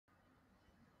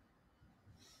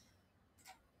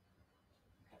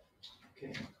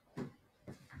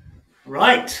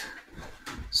Right,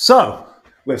 so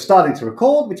we're starting to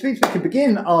record, which means we can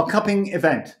begin our cupping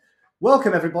event.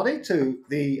 Welcome everybody to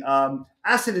the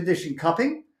Acid Edition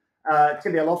cupping. It's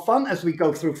going to be a lot of fun as we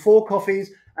go through 4 coffees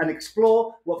and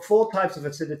explore what 4 types of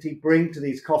acidity bring to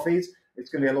these coffees. It's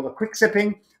going to be a lot of quick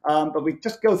sipping, but we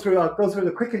just go through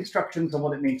the quick instructions on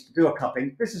what it means to do a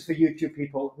cupping. This is for YouTube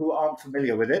people who aren't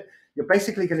familiar with it. You're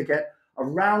basically going to get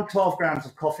around 12 grams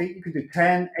of coffee. You can do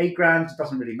 10, 8 grams, it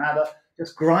doesn't really matter.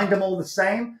 Just grind them all the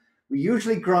same. We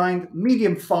usually grind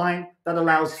medium fine. That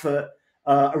allows for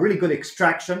a really good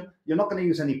extraction. You're not going to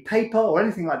use any paper or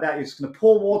anything like that. You're just going to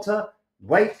pour water,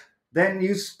 wait, then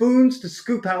use spoons to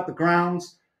scoop out the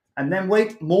grounds, and then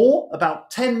wait more,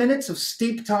 about 10 minutes of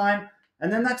steep time,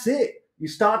 and then that's it. You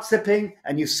start sipping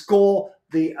and you score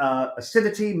the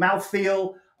acidity,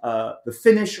 mouthfeel, the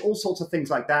finish, all sorts of things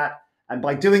like that. And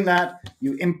by doing that,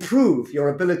 you improve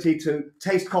your ability to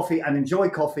taste coffee and enjoy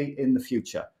coffee in the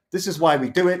future. This is why we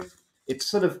do it. It's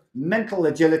sort of mental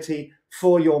agility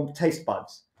for your taste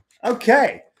buds.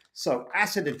 Okay, so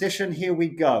Acid Edition, here we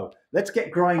go. Let's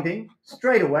get grinding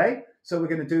straight away. So we're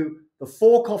going to do the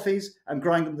 4 coffees and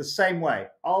grind them the same way.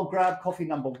 I'll grab coffee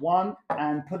number 1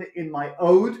 and put it in my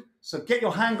ode. So get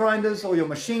your hand grinders or your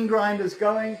machine grinders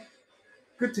going.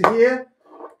 Good to hear.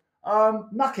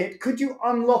 Nugget, could you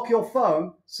unlock your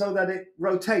phone so that it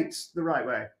rotates the right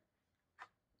way?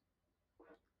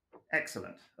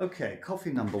 Excellent. Okay,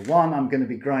 coffee number 1 I'm going to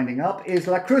be grinding up is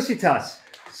La Crucitas.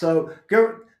 So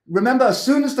remember, as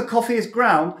soon as the coffee is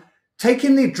ground, take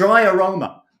in the dry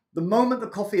aroma. The moment the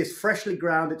coffee is freshly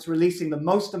ground, it's releasing the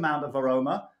most amount of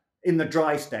aroma in the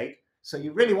dry state. So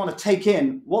you really want to take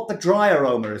in what the dry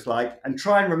aroma is like and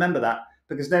try and remember that,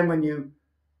 because then when you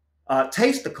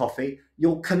taste the coffee,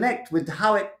 you'll connect with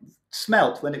how it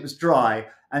smelt when it was dry,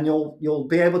 and you'll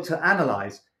be able to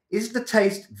analyze, is the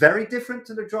taste very different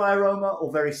to the dry aroma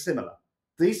or very similar?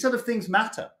 These sort of things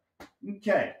matter.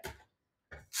 Okay,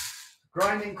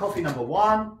 grinding coffee number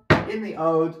 1 in the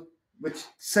ode, which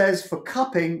says for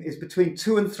cupping is between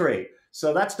 2 and 3.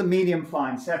 So that's the medium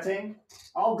fine setting.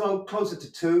 I'll go closer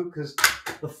to 2 because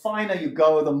the finer you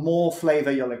go, the more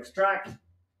flavor you'll extract.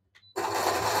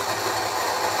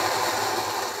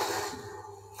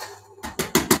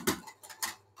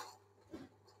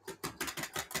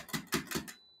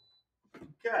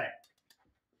 Okay.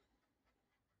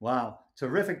 Wow,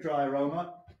 terrific dry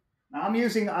aroma. Now I'm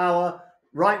using our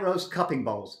Right Roast cupping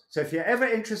bowls. So if you're ever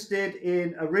interested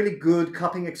in a really good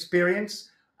cupping experience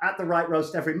at the Right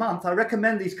Roast every month, I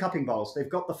recommend these cupping bowls. They've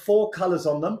got the 4 colors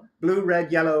on them, blue,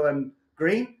 red, yellow, and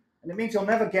green. And it means you'll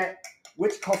never get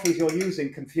which coffees you're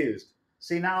using confused.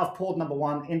 See, now I've poured number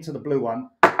 1 into the blue one.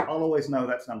 I'll always know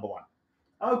that's number 1.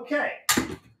 Okay.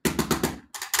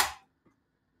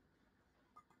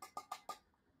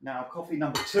 Now coffee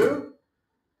number 2,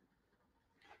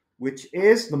 which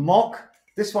is the mock.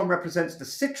 This one represents the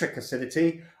citric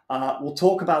acidity. We'll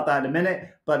talk about that in a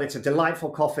minute, but it's a delightful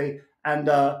coffee. And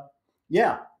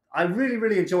yeah, I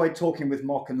really enjoyed talking with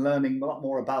Mock and learning a lot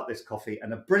more about this coffee,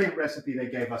 and a brilliant recipe they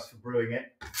gave us for brewing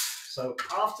it. So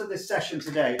after this session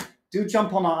today, do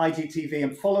jump on our IGTV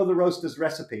and follow the roasters'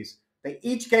 recipes. They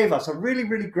each gave us a really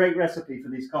great recipe for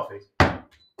these coffees.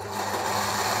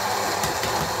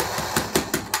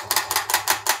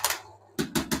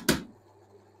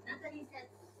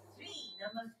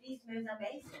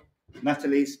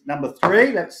 Natalie's number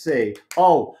 3, let's see.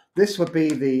 Oh, this would be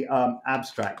the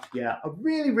abstract. Yeah, a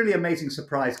really amazing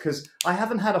surprise, because I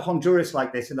haven't had a Honduras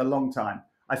like this in a long time.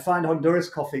 I find Honduras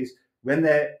coffees, when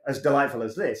they're as delightful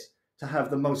as this, to have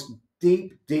the most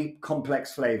deep,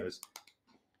 complex flavors.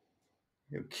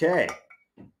 Okay,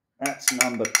 that's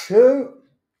number 2.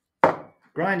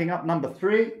 Grinding up number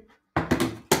 3.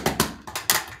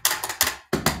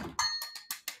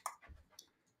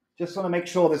 Just want to make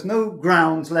sure there's no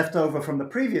grounds left over from the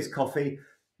previous coffee.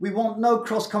 We want no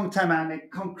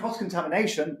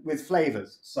cross-contamination with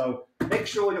flavors. So make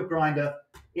sure your grinder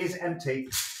is empty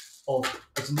of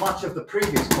as much of the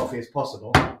previous coffee as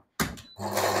possible.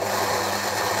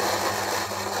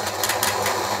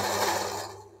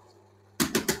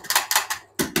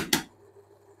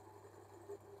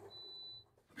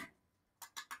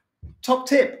 Top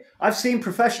tip, I've seen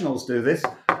professionals do this.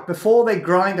 Before they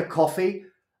grind a coffee,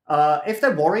 if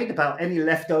they're worried about any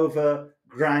leftover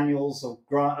granules or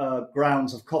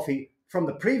grounds of coffee from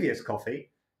the previous coffee,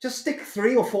 just stick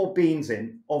 3 or 4 beans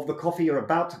in of the coffee you're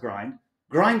about to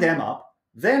grind them up,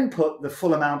 then put the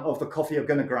full amount of the coffee you're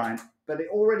going to grind, but it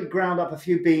already ground up a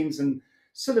few beans and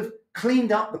sort of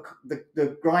cleaned up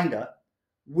the grinder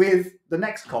with the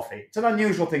next coffee. It's an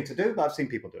unusual thing to do, but I've seen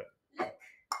people do it.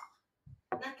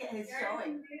 Nugget is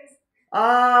showing.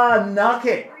 Ah,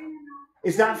 Nugget.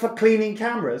 Is that for cleaning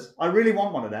cameras? I really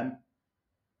want one of them.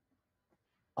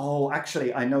 Oh,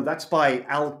 actually, I know that's by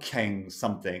Alkane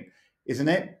something, isn't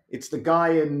it? It's the guy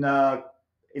in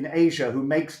Asia who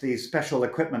makes these special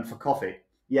equipment for coffee.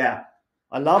 Yeah,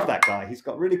 I love that guy. He's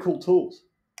got really cool tools.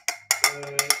 EV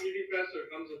presser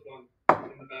comes with one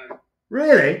in the bag.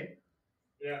 Really?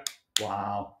 Yeah.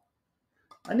 Wow.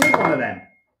 I need one of them.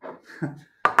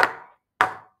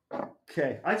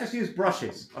 Okay, I just use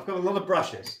brushes. I've got a lot of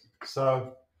brushes.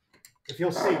 So if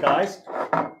you'll see, guys,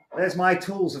 there's my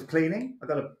tools of cleaning. I've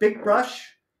got a big brush.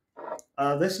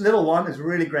 This little one is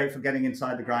really great for getting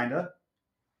inside the grinder.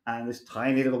 And this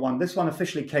tiny little one, this one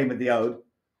officially came with the ode.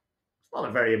 It's not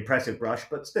a very impressive brush,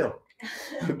 but still.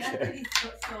 Okay. Natalie's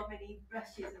got so many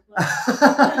brushes as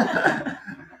well.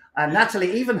 And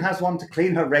Natalie even has one to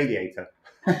clean her radiator.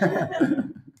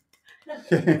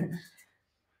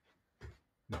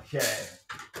 Okay,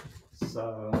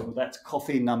 so that's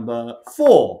coffee number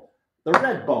 4, the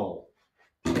red bowl.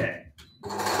 Okay.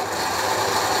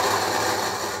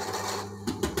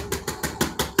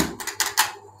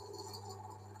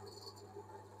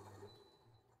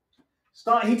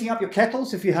 Start heating up your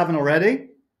kettles if you haven't already.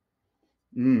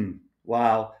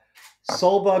 Wow.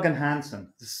 Solberg and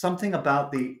Hansen. There's something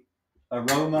about the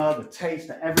aroma, the taste,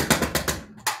 everything.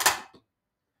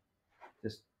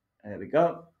 Just, there we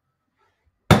go.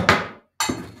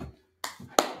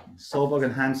 Solberg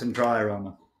and Hansen dry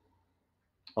aroma.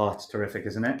 Oh, it's terrific,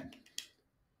 isn't it?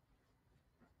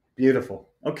 Beautiful.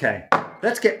 Okay,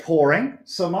 let's get pouring.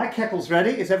 So my kettle's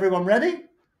ready. Is everyone ready?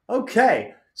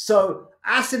 Okay, so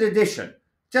Acid Edition,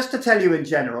 just to tell you in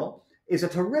general, is a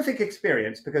terrific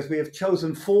experience because we have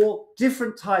chosen 4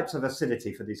 different types of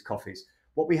acidity for these coffees.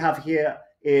 What we have here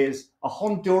is a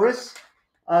Honduras.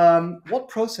 What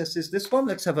process is this one?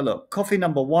 Let's have a look. Coffee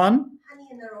number 1. Honey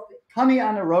anaerobic. Honey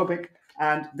anaerobic.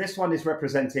 And this one is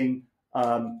representing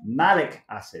malic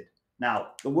acid.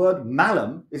 Now, the word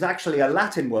malum is actually a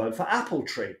Latin word for apple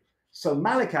tree. So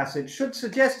malic acid should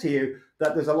suggest to you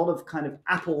that there's a lot of kind of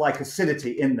apple-like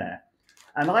acidity in there.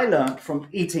 And I learned from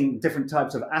eating different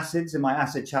types of acids in my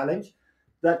acid challenge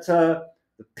that the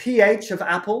pH of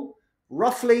apple,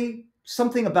 roughly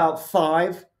something about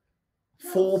 5,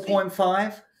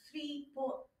 4.5.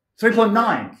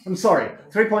 3.9. I'm sorry,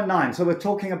 3.9. So we're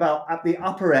talking about at the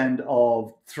upper end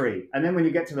of 3. And then when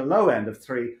you get to the low end of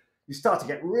 3, you start to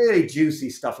get really juicy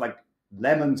stuff like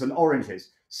lemons and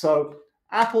oranges. So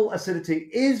apple acidity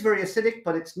is very acidic,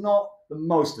 but it's not the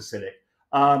most acidic.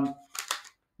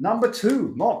 Number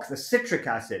 2, Mock, the citric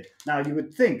acid. Now you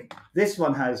would think this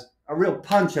one has a real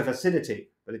punch of acidity,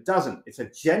 but it doesn't. It's a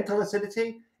gentle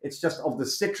acidity. It's just of the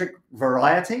citric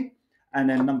variety. And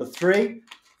then number 3,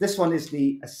 this one is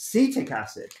the acetic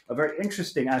acid, a very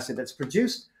interesting acid that's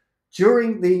produced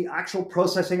during the actual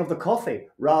processing of the coffee,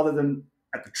 rather than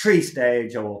at the tree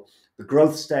stage or the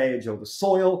growth stage or the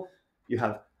soil. You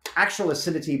have actual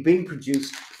acidity being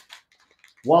produced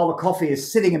while the coffee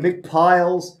is sitting in big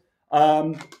piles.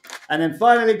 And then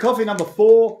finally, coffee number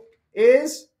 4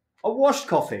 is a washed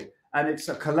coffee, and it's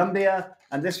a Colombia,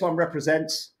 and this one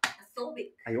represents,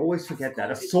 Ascorbic. I always forget that,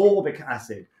 ascorbic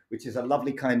acid, which is a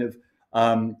lovely kind of,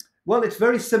 well, it's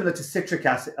very similar to citric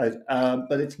acid,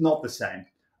 but it's not the same.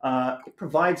 It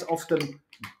provides often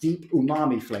deep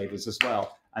umami flavors as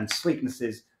well, and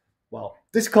sweetnesses. Well,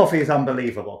 this coffee is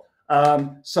unbelievable.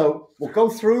 So we'll go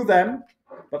through them,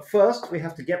 but first we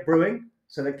have to get brewing.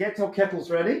 So to get our kettles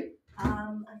ready.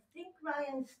 I think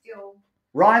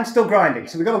Ryan's still grinding,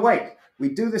 so we've got to wait. We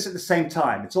do this at the same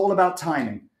time. It's all about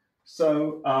timing.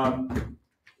 So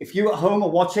if you at home are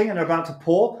watching and are about to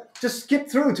pour, just skip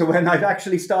through to when I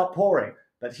actually start pouring.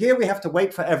 But here we have to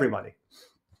wait for everybody.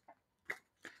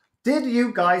 Did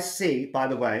you guys see, by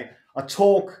the way, a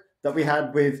talk that we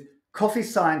had with coffee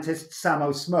scientist Sam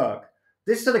Smrke?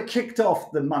 This sort of kicked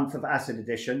off the month of Acid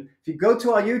Edition. If you go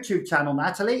to our YouTube channel,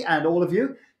 Natalie, and all of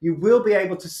you, you will be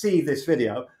able to see this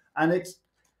video. And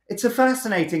it's a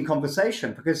fascinating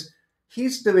conversation because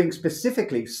he's doing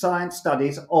specifically science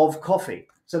studies of coffee.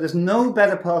 So there's no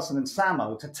better person than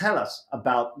Samo to tell us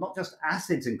about not just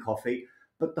acids in coffee,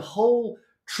 but the whole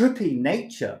trippy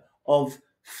nature of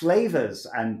flavors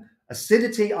and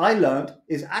acidity. I learned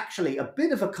is actually a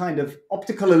bit of a kind of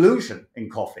optical illusion in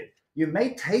coffee. You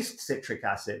may taste citric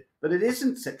acid, but it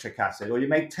isn't citric acid, or you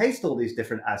may taste all these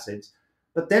different acids,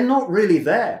 but they're not really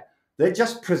there. They're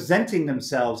just presenting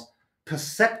themselves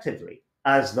perceptively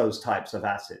as those types of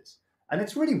acids. And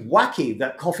it's really wacky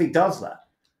that coffee does that,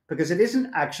 because it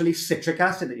isn't actually citric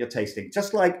acid that you're tasting,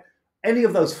 just like any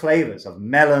of those flavors of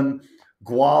melon,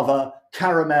 guava,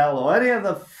 caramel, or any of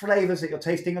the flavors that you're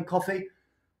tasting in coffee.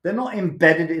 They're not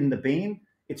embedded in the bean.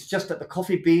 It's just that the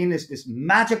coffee bean is this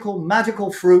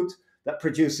magical fruit that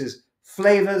produces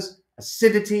flavors,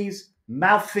 acidities,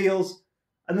 mouthfeels,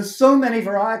 and there's so many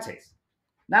varieties.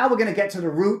 Now we're going to get to the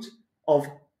root of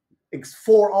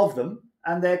 4 of them,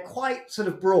 and they're quite sort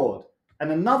of broad.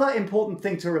 And another important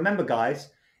thing to remember,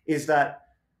 guys, is that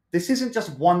this isn't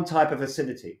just one type of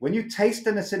acidity. When you taste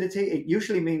an acidity, it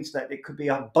usually means that it could be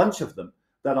a bunch of them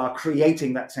that are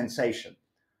creating that sensation.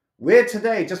 We're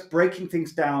today just breaking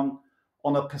things down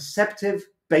on a perceptive,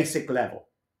 basic level.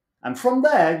 And from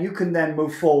there, you can then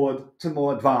move forward to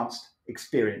more advanced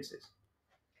experiences.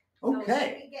 Okay. So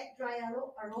should we get dry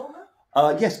aroma?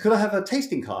 Yes, could I have a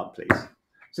tasting card, please?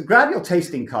 So grab your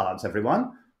tasting cards,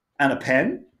 everyone, and a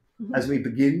pen as we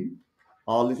begin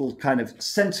our little kind of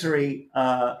sensory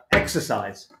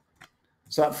exercise.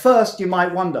 So at first, you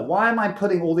might wonder, why am I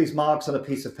putting all these marks on a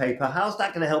piece of paper? How's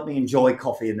that going to help me enjoy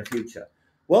coffee in the future?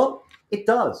 Well, it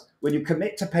does. When you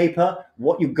commit to paper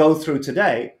what you go through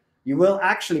today, you will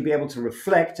actually be able to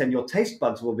reflect, and your taste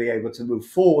buds will be able to move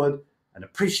forward and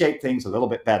appreciate things a little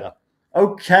bit better.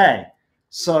 Okay,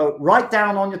 so write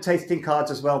down on your tasting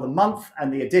cards as well the month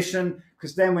and the edition,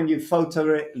 because then when you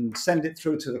photo it and send it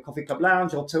through to the Coffee Club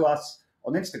Lounge or to us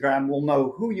on Instagram, we'll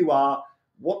know who you are,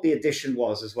 what the edition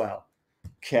was as well.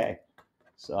 Okay,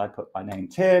 so I put my name,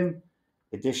 Tim,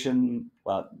 edition,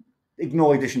 well,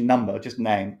 ignore edition number, just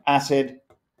name, acid,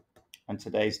 and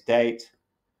today's date,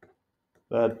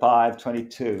 3rd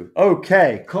 5/22.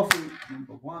 Okay, coffee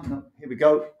number 1. No, here we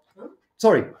go.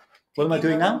 Sorry, what am I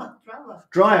doing now?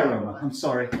 Dry aroma. I'm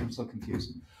sorry, I'm so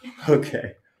confused.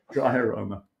 Okay, dry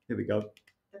aroma. Here we go.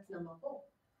 That's number 4.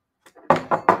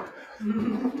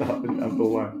 Number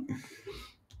 1.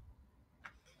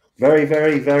 Very,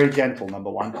 very, very gentle, number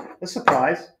 1. A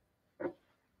surprise.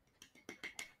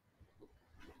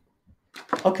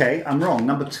 Okay, I'm wrong.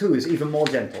 Number 2 is even more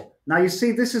gentle. Now, you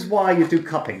see, this is why you do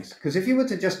cuppings, because if you were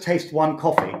to just taste one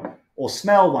coffee or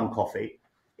smell one coffee,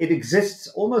 it exists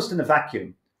almost in a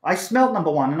vacuum. I smelled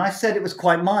number 1 and I said it was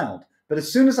quite mild. But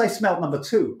as soon as I smelled number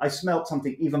 2, I smelled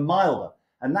something even milder.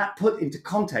 And that put into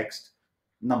context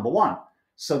number 1.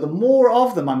 So the more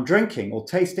of them I'm drinking or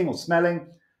tasting or smelling,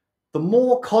 the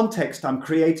more context I'm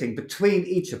creating between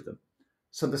each of them.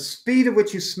 So the speed at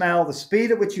which you smell, the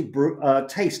speed at which you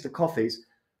taste the coffees,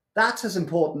 that's as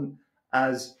important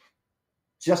as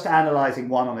just analyzing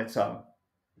one on its own.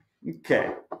 Okay,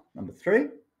 number 3.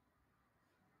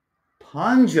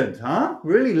 Pungent, huh?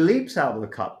 Really leaps out of the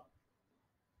cup.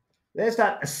 There's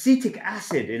that acetic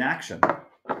acid in action.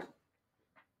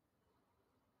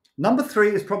 Number 3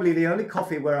 is probably the only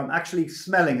coffee where I'm actually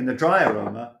smelling in the dry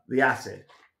aroma the acid,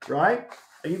 right?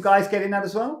 Are you guys getting that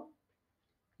as well?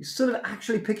 You're sort of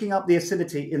actually picking up the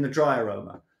acidity in the dry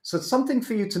aroma. So something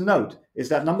for you to note is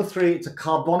that number 3, it's a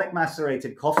carbonic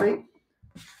macerated coffee,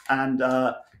 and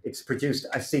it's produced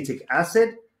acetic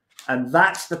acid, and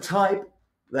that's the type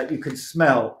that you can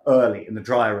smell early in the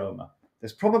dry aroma.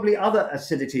 There's probably other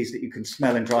acidities that you can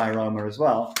smell in dry aroma as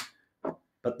well,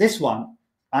 but this one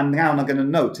I'm now going to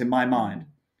note in my mind.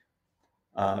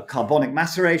 Carbonic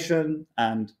maceration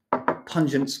and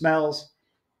pungent smells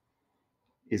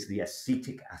is the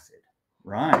acetic acid.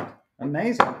 Right,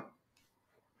 amazing.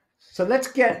 So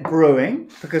let's get brewing,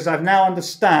 because I've now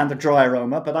understand the dry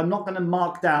aroma, but I'm not going to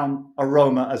mark down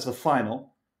aroma as the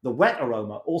final. The wet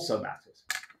aroma also matters.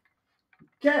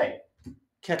 Okay,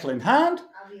 kettle in hand.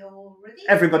 Are we all ready?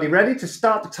 Everybody ready to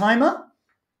start the timer?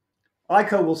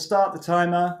 Aiko will start the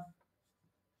timer,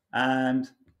 and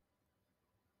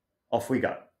off we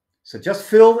go. So just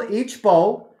fill each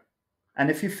bowl,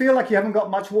 and if you feel like you haven't got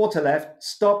much water left,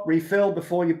 stop, refill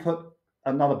before you put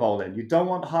another bowl in. You don't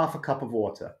want half a cup of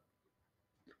water.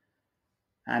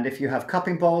 And if you have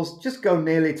cupping bowls, just go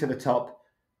nearly to the top.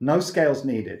 No scales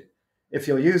needed. If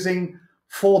you're using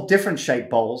 4 different shaped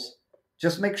bowls,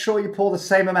 just make sure you pour the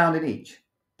same amount in each.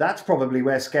 That's probably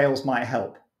where scales might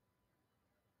help.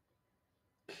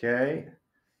 Okay,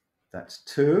 that's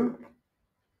 2.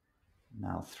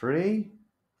 Now 3.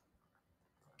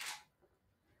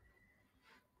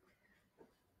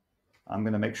 I'm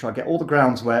going to make sure I get all the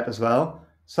grounds wet as well.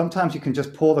 Sometimes you can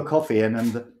just pour the coffee in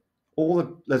and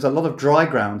there's a lot of dry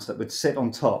grounds that would sit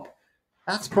on top.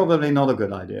 That's probably not a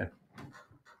good idea.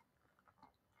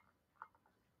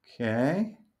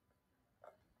 Okay.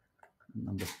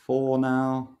 Number 4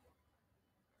 now.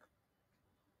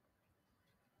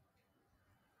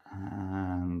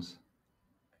 And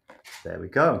there we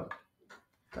go.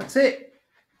 That's it.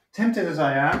 Tempted as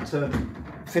I am to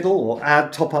fiddle or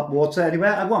add top up water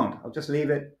anywhere, I won't. I'll just leave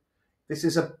it. This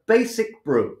is a basic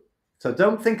brew. So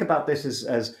don't think about this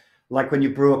as like when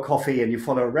you brew a coffee and you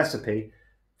follow a recipe.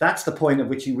 That's the point at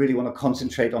which you really want to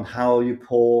concentrate on how you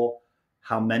pour,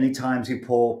 how many times you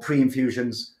pour,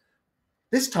 pre-infusions.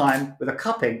 This time with a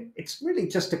cupping, it's really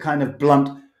just a kind of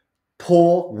blunt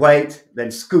pour, wait, then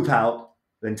scoop out,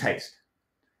 then taste.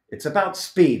 It's about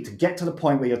speed to get to the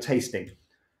point where you're tasting.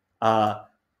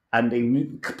 And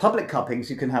in public cuppings,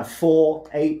 you can have 4,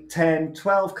 8, 10,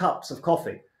 12 cups of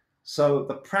coffee. So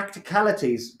the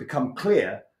practicalities become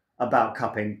clear about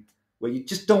cupping, where you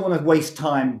just don't want to waste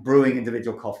time brewing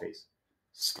individual coffees.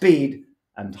 Speed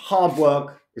and hard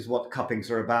work is what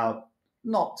cuppings are about,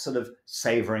 not sort of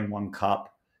savoring one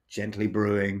cup, gently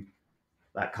brewing,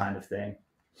 that kind of thing.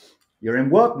 You're in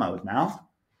work mode now,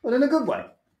 but in a good way.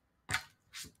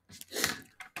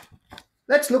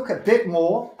 Let's look a bit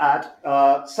more at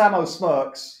Sam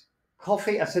Smrke's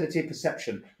coffee acidity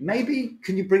perception. Maybe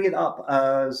can you bring it up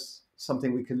as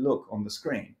something we can look on the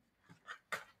screen?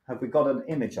 Have we got an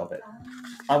image of it?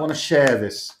 I want to share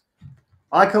this.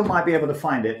 Iko might be able to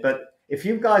find it, but if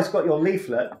you guys got your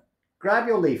leaflet, grab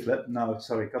your leaflet. No,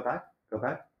 sorry, go back.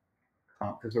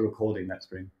 Can't, because we're recording that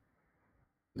screen.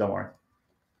 Don't worry.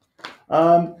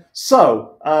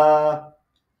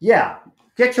 Yeah,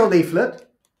 get your leaflet.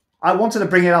 I wanted to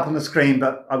bring it up on the screen,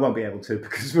 but I won't be able to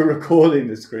because we're recording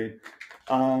the screen.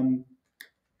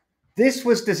 This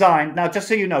was designed, now just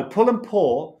so you know, Pull and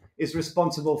Pour is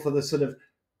responsible for the sort of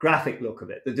graphic look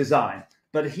of it, the design.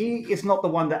 But he is not the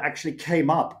one that actually came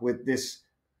up with this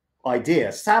idea.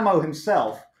 Samo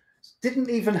himself didn't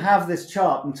even have this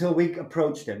chart until we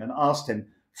approached him and asked him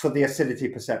for the acidity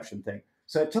perception thing.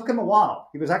 So it took him a while.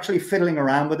 He was actually fiddling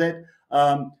around with it.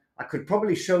 I could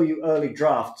probably show you early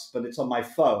drafts, but it's on my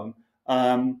phone.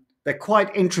 They're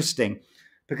quite interesting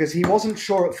because he wasn't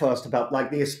sure at first about like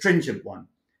the astringent one.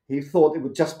 He thought it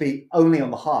would just be only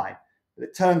on the high. But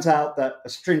it turns out that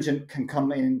astringent can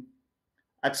come in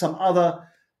at some other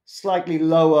slightly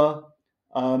lower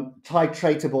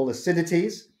titratable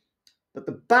acidities. But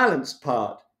the balanced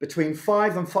part between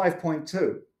 5 and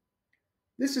 5.2,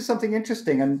 this is something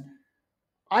interesting. And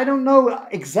I don't know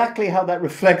exactly how that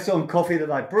reflects on coffee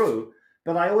that I brew,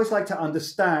 but I always like to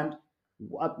understand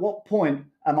at what point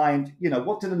am I,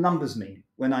 what do the numbers mean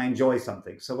when I enjoy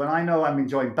something? So when I know I'm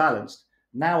enjoying balanced,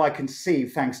 now I can see,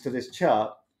 thanks to this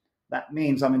chart, that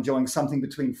means I'm enjoying something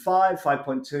between 5,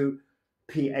 5.2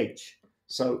 pH.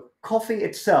 So coffee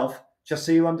itself, just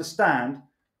so you understand,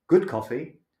 good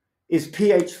coffee is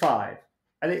pH 5.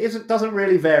 And it doesn't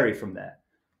really vary from there.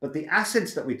 But the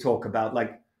acids that we talk about,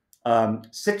 like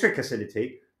citric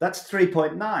acidity, that's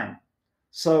 3.9.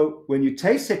 So when you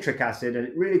taste citric acid and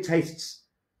it really tastes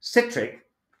citric,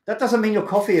 that doesn't mean your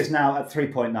coffee is now at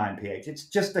 3.9 pH. It's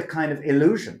just a kind of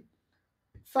illusion.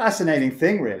 Fascinating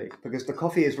thing, really, because the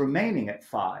coffee is remaining at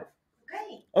 5.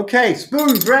 Okay,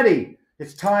 spoons ready.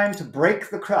 It's time to break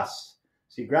the crust.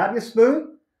 So you grab your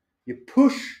spoon, you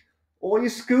push or you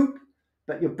scoop,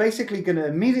 but you're basically going to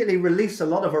immediately release a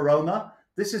lot of aroma.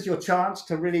 This is your chance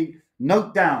to really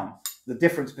note down the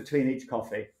difference between each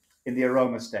coffee in the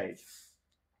aroma stage.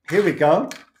 Here we go.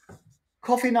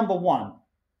 Coffee number 1.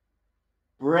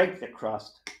 Break the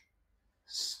crust.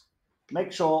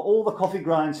 Make sure all the coffee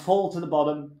grinds fall to the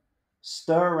bottom.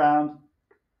 Stir around.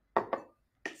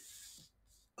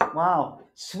 Wow,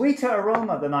 sweeter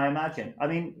aroma than I imagined. I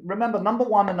mean, remember, number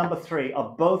 1 and number 3 are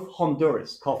both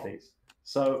Honduras coffees.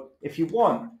 So if you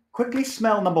want, quickly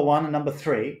smell number 1 and number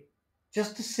 3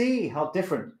 just to see how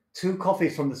different 2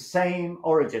 coffees from the same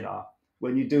origin are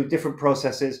when you do different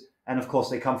processes. And of course,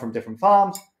 they come from different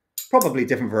farms, probably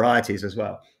different varieties as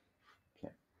well.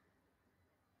 Okay.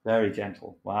 Very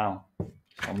gentle. Wow.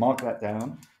 I'll mark that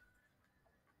down.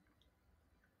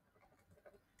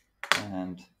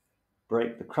 And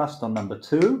break the crust on number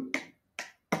 2.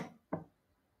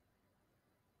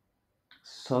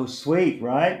 So sweet,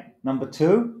 right? Number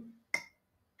 2.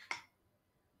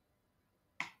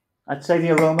 I'd say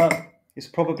the aroma is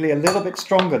probably a little bit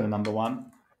stronger than number 1.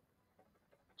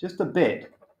 Just a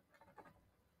bit.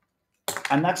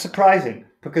 And that's surprising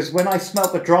because when I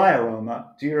smelt the dry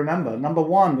aroma, do you remember? Number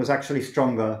 1 was actually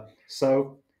stronger.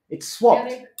 So it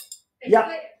swapped.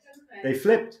 Yeah, they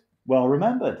flipped. Well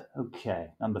remembered. Okay,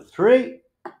 number 3.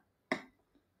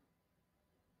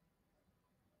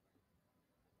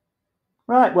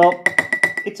 Right, well,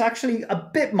 it's actually a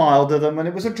bit milder than when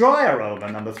it was a dry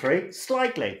aroma, number 3.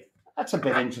 Slightly. That's a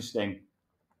bit interesting.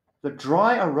 The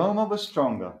dry aroma was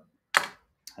stronger.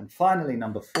 And finally,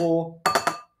 number 4.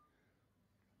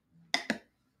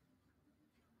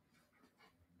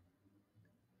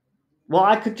 Well,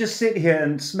 I could just sit here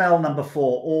and smell number 4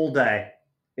 all day.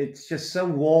 It's just so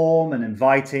warm and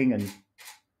inviting and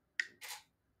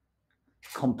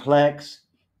complex.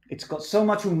 It's got so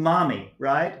much umami,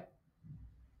 right?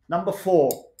 Number 4,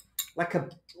 like a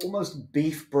almost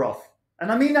beef broth.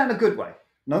 And I mean that in a good way.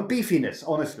 No beefiness,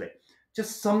 honestly.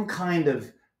 Just some kind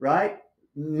of, right,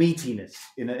 meatiness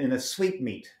in a sweet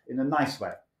meat, in a nice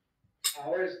way. I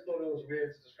always thought it was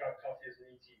weird to describe coffee as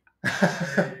meaty.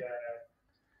 Very,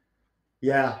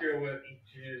 Yeah. obscure word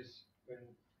to use when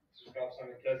to describe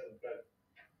something pleasant, but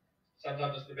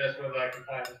sometimes it's the best word I can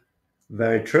find.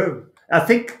 Very true. I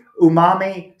think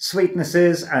umami,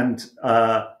 sweetnesses, and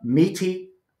meaty,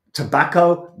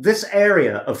 tobacco, this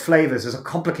area of flavors is a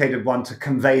complicated one to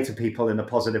convey to people in a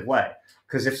positive way.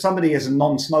 Because if somebody is a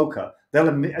non-smoker, they'll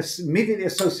immediately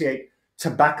associate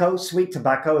tobacco, sweet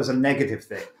tobacco, as a negative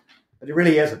thing. But it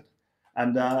really isn't.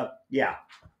 And yeah,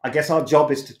 I guess our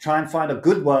job is to try and find a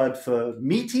good word for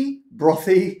meaty,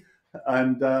 brothy,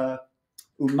 and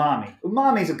umami.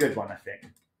 Umami is a good one, I think.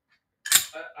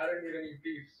 I don't eat any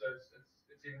beef, so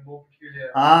it's even more peculiar.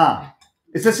 Ah,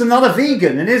 is this another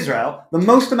vegan in Israel? The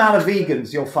most amount of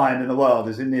vegans you'll find in the world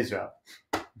is in Israel.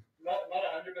 Not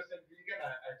 100% vegan.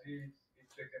 I do eat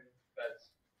chicken, but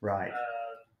Right.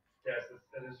 Yes,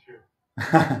 that is true.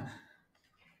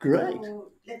 Great.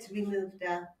 So let's remove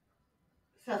the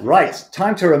surface. Right,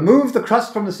 time to remove the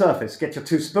crust from the surface. Get your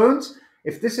 2 spoons.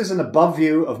 If this is an above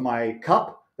view of my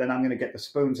cup, then I'm going to get the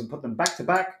spoons and put them back to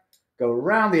back. Go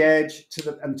around the edge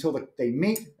until they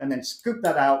meet, and then scoop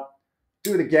that out.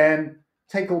 Do it again.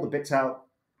 Take all the bits out.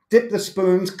 Dip the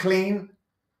spoons clean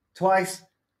twice.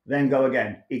 Then go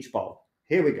again, each bowl.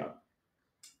 Here we go.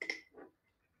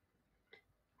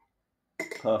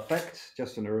 Perfect.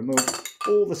 Just going to remove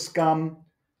all the scum.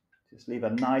 Just leave a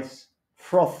nice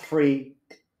froth-free,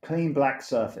 clean black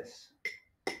surface.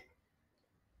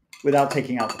 Without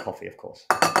taking out the coffee, of course.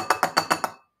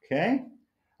 Okay.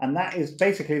 And that is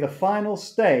basically the final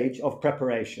stage of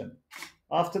preparation.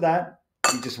 After that,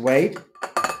 you just wait,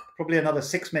 probably another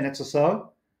 6 minutes or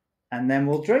so, and then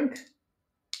we'll drink,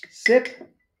 sip,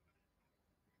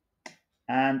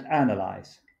 and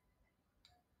analyze.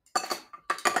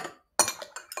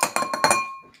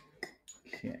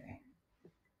 Okay.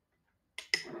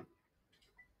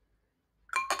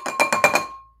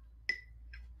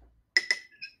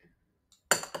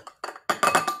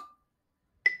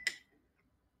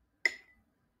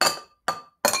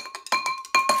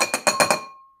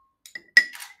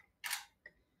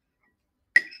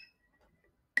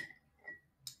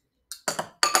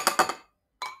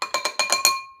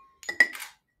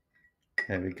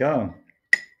 There we go.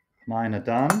 Mine are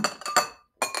done.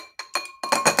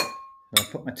 I'll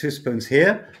put my 2 spoons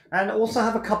here and also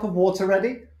have a cup of water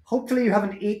ready. Hopefully you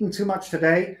haven't eaten too much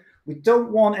today. We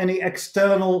don't want any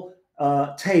external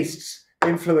tastes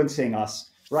influencing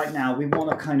us right now. We want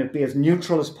to kind of be as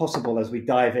neutral as possible as we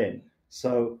dive in.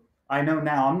 So I know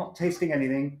now I'm not tasting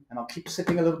anything, and I'll keep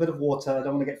sipping a little bit of water. I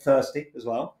don't want to get thirsty as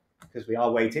well because we are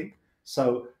waiting.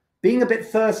 So being a bit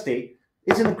thirsty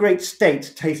isn't a great state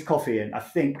to taste coffee in, I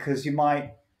think, because you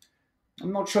might,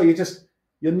 I'm not sure,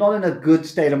 you're not in a good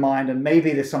state of mind, and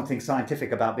maybe there's something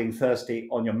scientific about being thirsty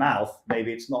on your mouth.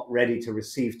 Maybe it's not ready to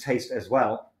receive taste as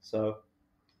well. So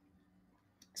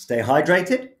stay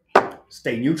hydrated,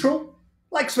 stay neutral,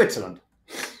 like Switzerland.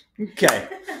 Okay.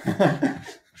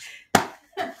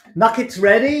 Nugget's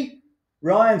ready,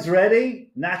 Ryan's ready,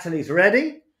 Natalie's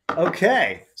ready.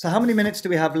 Okay, so how many minutes do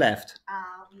we have left?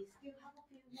 We still have a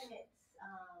few minutes,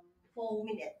 4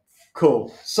 minutes.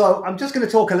 Cool. So I'm just going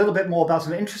to talk a little bit more about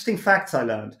some interesting facts I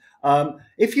learned.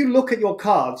 If you look at your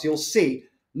cards, you'll see,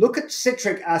 look at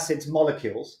citric acid's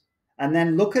molecules, and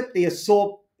then look at the is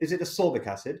it ascorbic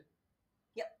acid?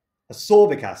 Yep.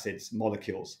 Ascorbic acid's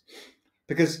molecules,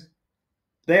 because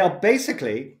they are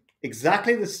basically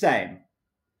exactly the same.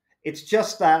 It's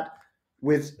just that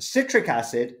with citric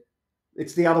acid,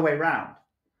 it's the other way around.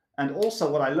 And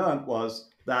also what I learned was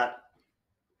that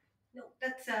No,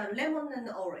 that's lemon and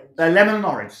orange. lemon and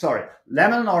orange, sorry.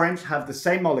 Lemon and orange have the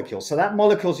same molecules. So that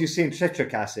molecules you see in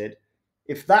citric acid,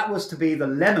 if that was to be the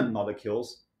lemon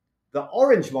molecules, the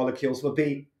orange molecules would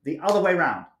be the other way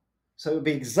around. So it would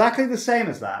be exactly the same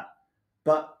as that,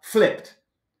 but flipped.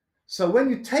 So when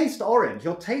you taste orange,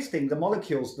 you're tasting the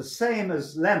molecules the same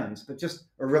as lemons, but just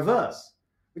a reverse,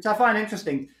 which I find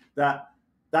interesting.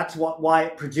 That's why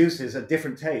it produces a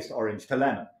different taste, orange to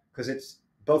lemon, because it's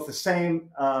both the same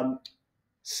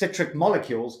citric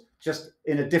molecules, just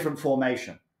in a different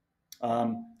formation.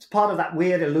 It's part of that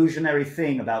weird illusionary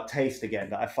thing about taste again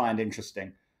that I find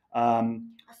interesting.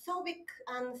 Ascorbic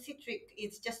and citric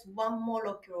is just one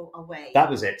molecule away. That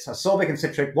was it. So ascorbic and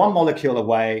citric, one molecule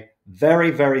away,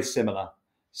 very, very similar.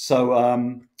 So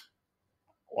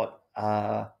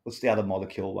what's the other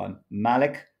molecule one?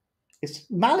 Malic.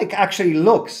 Malic actually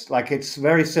looks like it's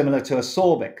very similar to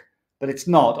ascorbic, but it's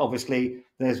not. Obviously,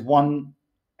 there's one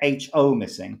HO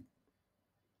missing.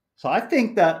 So I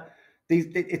think that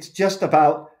it's just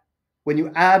about when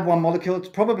you add one molecule, it's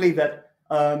probably that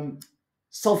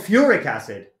sulfuric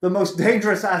acid, the most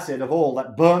dangerous acid of all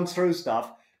that burns through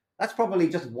stuff, that's probably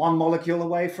just one molecule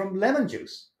away from lemon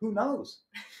juice. Who knows?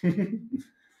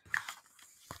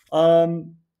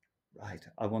 Right,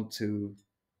 I want to,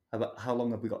 how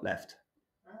long have we got left?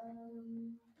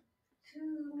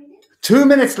 2 minutes. 2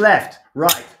 minutes left,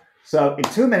 right. So in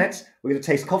 2 minutes, we're going to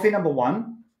taste coffee number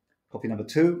 1, coffee number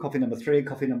 2, coffee number 3,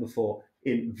 coffee number 4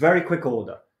 in very quick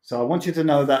order. So I want you to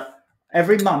know that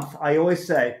every month I always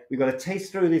say we've got to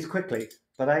taste through these quickly,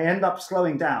 but I end up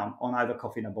slowing down on either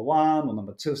coffee number 1 or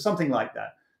number 2, something like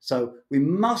that. So we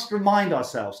must remind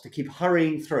ourselves to keep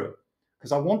hurrying through,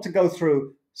 because I want to go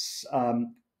through a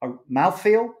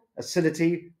mouthfeel,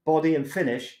 acidity, body, and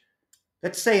finish,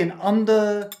 let's say in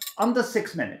under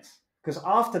 6 minutes, because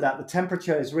after that the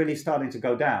temperature is really starting to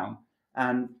go down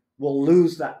and we'll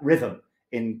lose that rhythm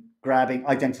in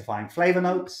identifying flavor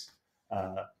notes,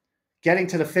 getting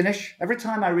to the finish. Every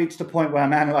time I reach the point where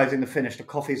I'm analyzing the finish, the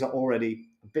coffees are already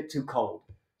a bit too cold.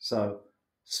 So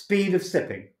speed of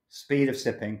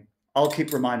sipping. I'll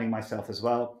keep reminding myself as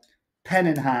well. Pen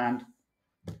in hand,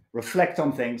 reflect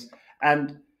on things,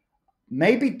 and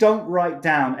maybe don't write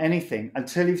down anything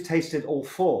until you've tasted all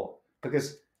 4,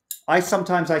 because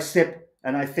sometimes I sip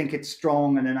and I think it's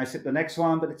strong, and then I sip the next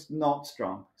one, but it's not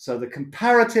strong. So the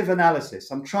comparative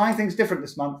analysis, I'm trying things different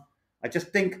this month. I just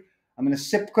think I'm going to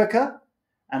sip quicker,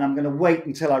 and I'm going to wait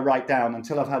until I write down,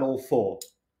 until I've had all 4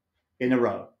 in a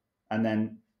row. And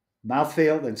then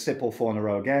mouthfeel, then sip all 4 in a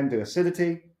row again, do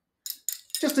acidity.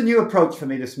 Just a new approach for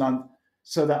me this month,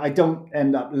 so that I don't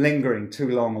end up lingering too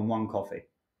long on one coffee.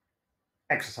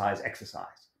 Exercise.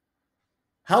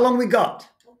 How long we got?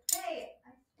 Okay,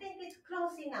 I think it's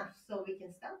close enough so we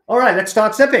can start. All right, let's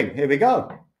start sipping. Here we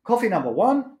go. Coffee number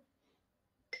 1.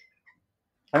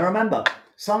 And remember,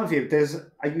 some of you,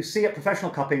 you see at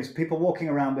professional cuppings, people walking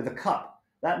around with a cup.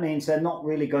 That means they're not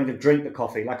really going to drink the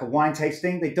coffee. Like a wine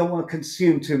tasting, they don't want to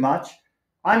consume too much.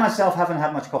 I myself haven't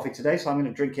had much coffee today, so I'm going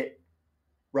to drink it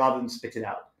rather than spit it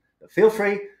out. But feel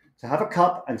free to have a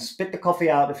cup and spit the coffee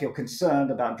out if you're concerned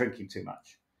about drinking too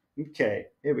much. Okay,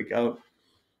 here we go.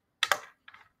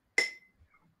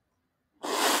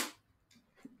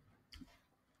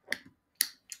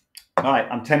 All right,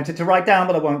 I'm tempted to write down,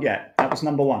 but I won't yet. That was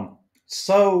number 1.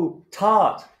 So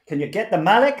tart. Can you get the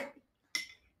malic?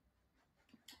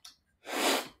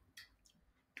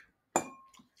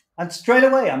 And straight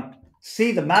away, I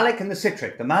see the malic and the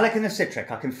citric.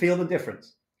 I can feel the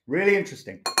difference. Really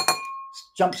interesting.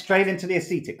 Jump straight into the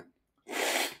acetic.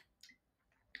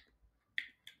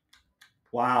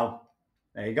 Wow.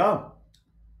 There you go.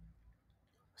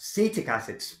 Acetic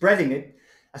acid, spreading it.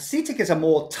 Acetic is a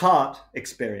more tart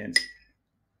experience.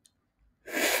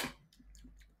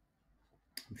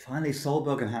 And finally,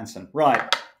 Solberg and Hansen. Right.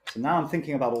 So now I'm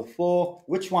thinking about all 4.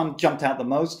 Which one jumped out the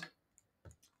most?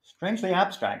 Strangely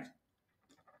abstract.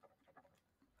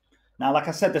 Now, like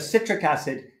I said, the citric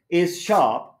acid is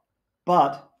sharp,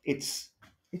 but it's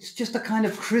just a kind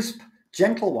of crisp,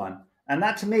 gentle one. And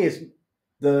that to me is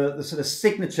the sort of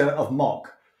signature of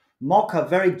Mock. Mock are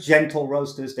very gentle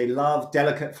roasters. They love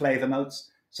delicate flavor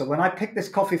notes. So when I picked this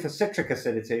coffee for citric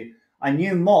acidity, I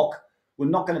knew Mock were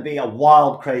not going to be a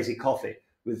wild, crazy coffee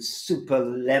with super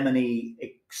lemony,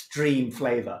 extreme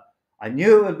flavor. I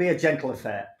knew it would be a gentle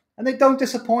affair. And they don't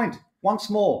disappoint. Once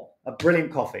more, a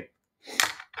brilliant coffee.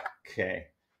 Okay.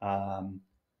 Number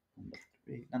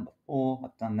 3, number 4,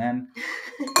 I've done them.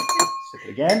 Sip it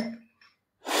again.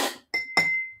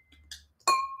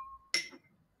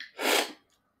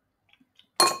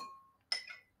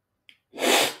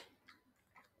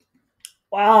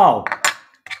 Wow.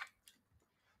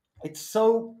 It's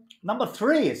so, number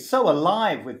 3 is so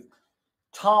alive with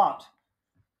tart,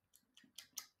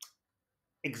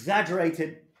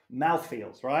 exaggerated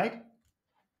mouthfeels, right?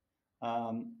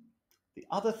 The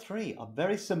other 3 are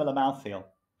very similar mouthfeel,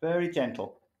 very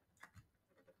gentle,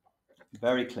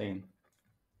 very clean.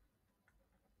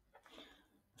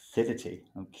 Acidity,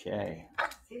 okay.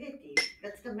 Acidity,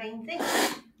 that's the main thing.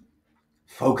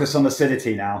 Focus on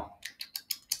acidity now.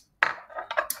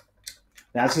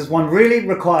 Now, this is one really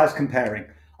requires comparing.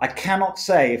 I cannot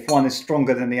say if one is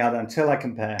stronger than the other until I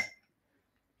compare.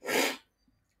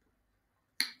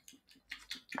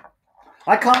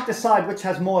 I can't decide which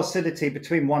has more acidity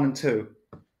between 1 and 2.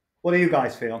 What do you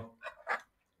guys feel?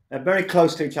 They're very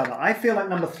close to each other. I feel like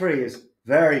number 3 is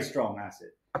very strong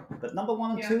acid, but number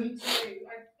 1 and 2? Me too.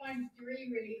 I find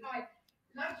 3 really high.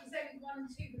 Like you say with 1 and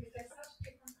 2, because they're such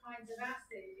different kinds of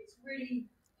acid, it's really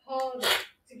hard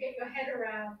to get your head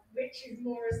around which is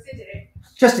more acidic.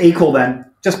 Just equal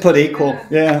then. Just put equal.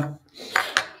 Yeah.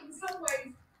 In some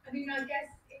ways, I mean, I guess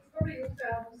it's probably also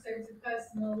to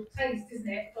personal taste, isn't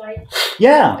it? Like,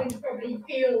 Yeah. things probably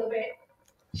feel a bit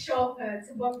sharper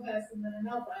to one person than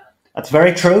another. That's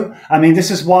very true. I mean,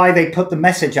 this is why they put the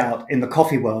message out in the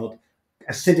coffee world.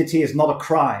 Acidity is not a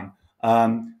crime.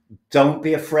 Don't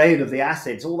be afraid of the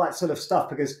acids, all that sort of stuff,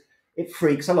 because it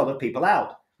freaks a lot of people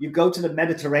out. You go to the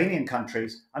Mediterranean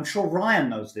countries, I'm sure Ryan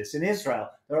knows this, in Israel,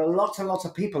 there are lots and lots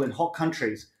of people in hot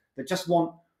countries that just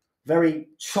want very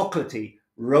chocolatey,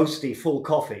 roasty, full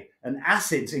coffee. And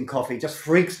acids in coffee just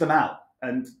freaks them out.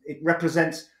 And it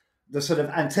represents the sort of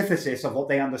antithesis of what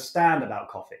they understand about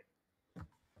coffee.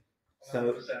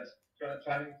 100%.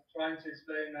 Trying to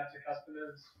explain that to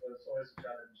customers was always a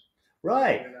challenge.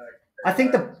 Right. I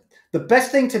think the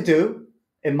best thing to do,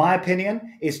 in my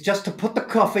opinion, is just to put the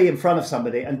coffee in front of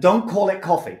somebody and don't call it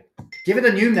coffee. Give it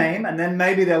a new name and then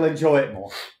maybe they'll enjoy it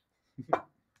more.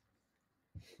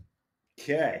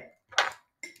 Okay.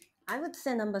 I would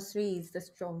say number 3 is the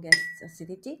strongest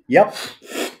acidity. Yep.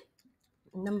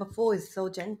 Number 4 is so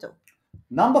gentle.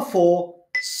 Number 4,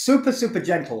 super, super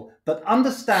gentle, but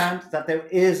understand that there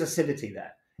is acidity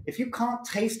there. If you can't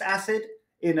taste acid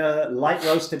in a light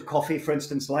roasted coffee, for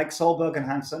instance, like Solberg and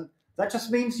Hansen, that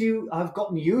just means you have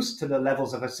gotten used to the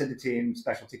levels of acidity in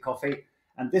specialty coffee.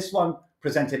 And this one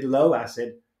presented low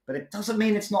acid, but it doesn't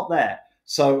mean it's not there.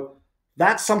 So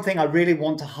that's something I really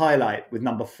want to highlight with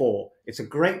number 4. It's a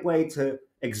great way to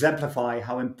exemplify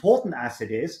how important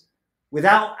acid is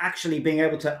without actually being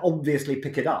able to obviously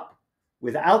pick it up.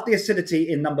 Without the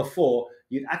acidity in number 4,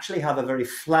 you'd actually have a very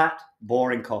flat,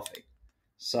 boring coffee.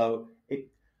 So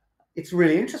it's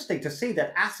really interesting to see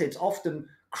that acids often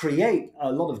create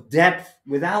a lot of depth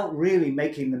without really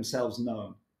making themselves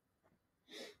known.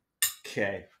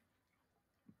 Okay.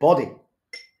 Body.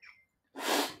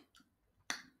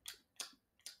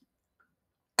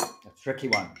 A tricky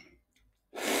one.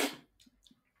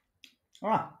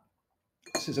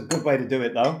 This is a good way to do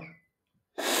it though.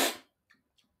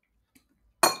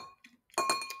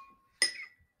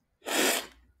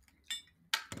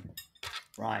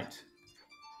 Right.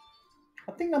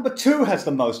 I think number 2 has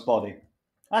the most body.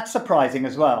 That's surprising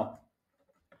as well.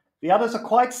 The others are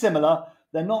quite similar.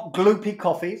 They're not gloopy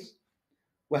coffees.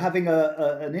 We're having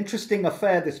an interesting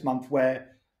affair this month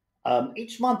where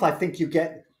each month I think you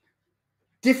get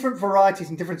different varieties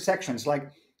in different sections.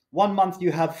 Like one month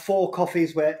you have 4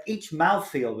 coffees where each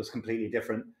mouthfeel was completely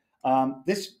different.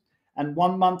 And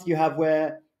one month you have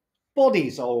where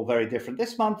bodies are all very different.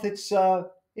 This month it's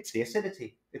the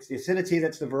acidity. It's the acidity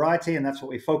that's the variety, and that's what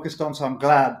we focused on. So I'm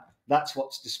glad that's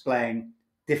what's displaying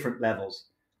different levels.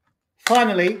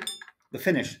 Finally, the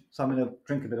finish. So I'm going to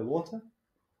drink a bit of water.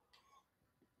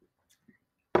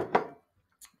 On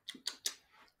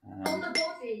the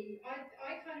body,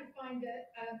 I kind of find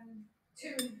that 2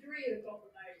 and 3 have got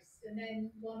the most, and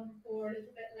then 1 and 4 a little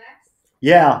bit less.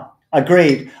 Yeah,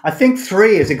 agreed. I think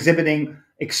 3 is exhibiting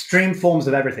extreme forms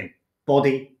of everything.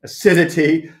 Body,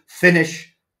 acidity,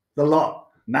 finish, the lot.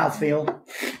 Mouthfeel.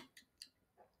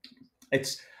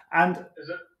 It's a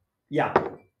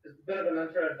bit of an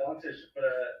unfair advantage to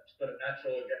put a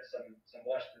natural against some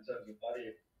washed in terms of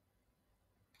body.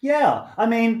 Yeah, I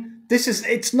mean,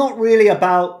 it's not really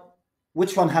about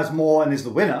which one has more and is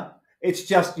the winner. It's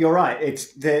just, you're right,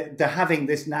 it's the having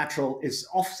this natural is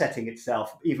offsetting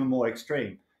itself even more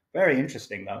extreme. Very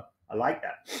interesting though. I like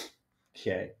that.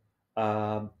 Okay.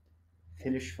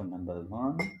 Finish for number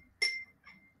 1.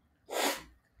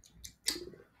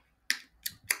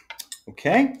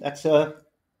 Okay, that's a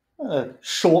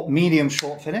short, medium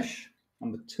short finish.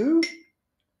 Number 2.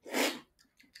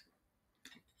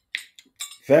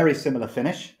 Very similar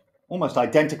finish, almost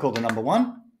identical to number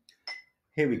 1.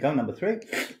 Here we go, number 3.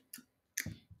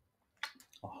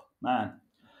 Oh, man.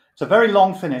 It's a very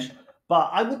long finish, but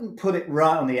I wouldn't put it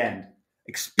right on the end.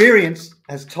 Experience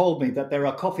has told me that there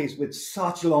are coffees with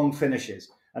such long finishes.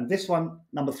 And this one,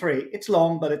 number 3, it's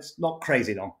long, but it's not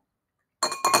crazy long.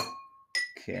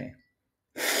 Okay.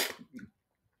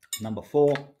 Number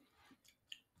 4.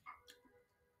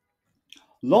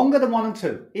 Longer than 1 and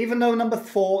 2. Even though number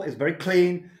 4 is very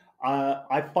clean,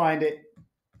 I find it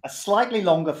a slightly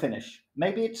longer finish.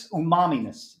 Maybe it's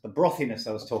umami-ness, the brothiness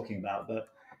I was talking about, but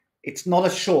it's not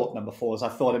as short, number 4, as I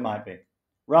thought it might be.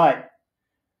 Right.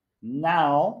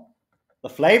 Now, the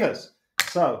flavors.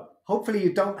 So hopefully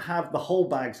you don't have the whole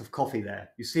bags of coffee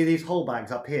there. You see these whole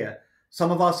bags up here.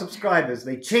 Some of our subscribers,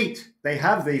 they cheat. They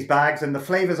have these bags and the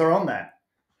flavors are on there.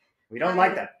 We don't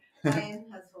like that. Ryan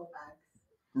has 4 bags.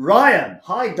 Ryan,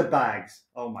 hide the bags.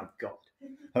 Oh my God.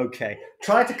 Okay.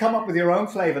 Try to come up with your own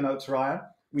flavor notes, Ryan.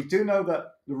 we do know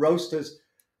that the roasters,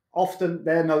 often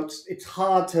their notes, it's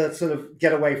hard to sort of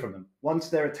get away from them once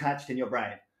they're attached in your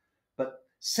brain. But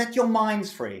set your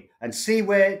minds free and see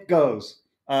where it goes.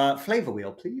 Flavor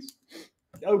wheel, please.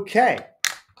 Okay,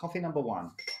 coffee number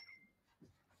 1.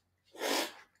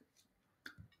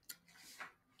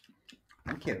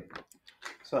 Thank you.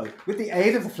 So with the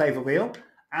aid of the flavor wheel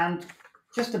and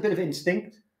just a bit of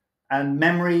instinct and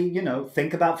memory, you know,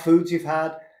 think about foods you've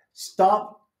had.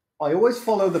 I always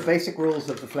follow the basic rules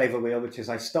of the flavor wheel, which is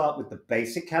I start with the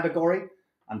basic category.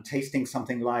 I'm tasting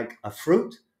something like a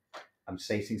fruit. I'm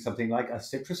tasting something like a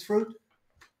citrus fruit.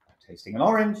 I'm tasting an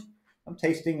orange. I'm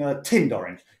tasting a tinned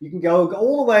orange. You can go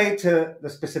all the way to the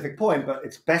specific point, but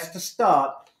it's best to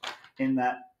start in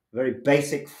that very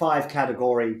basic 5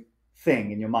 category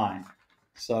thing in your mind.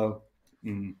 So,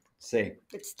 let's see.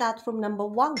 Let's start from number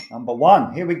 1. Number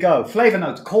 1, here we go. Flavor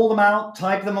notes, call them out,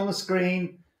 type them on the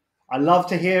screen. I love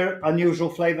to hear unusual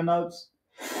flavor notes.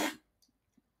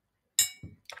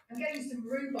 I'm getting some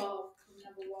rhubarb from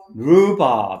number 1.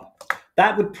 Rhubarb.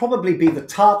 That would probably be the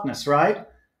tartness, right?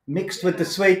 Mixed with the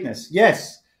sweetness.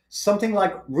 Yes. Something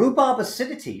like rhubarb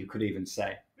acidity, you could even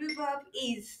say. Rhubarb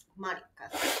is malic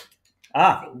acid.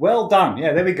 Ah, well done.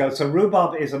 Yeah, there we go. So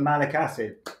rhubarb is a malic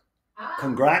acid.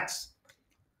 Congrats.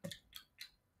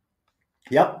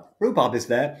 Yep, rhubarb is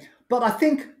there. But I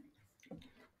think...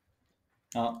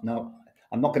 Oh, no,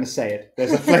 I'm not going to say it.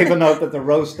 There's a flavor note that the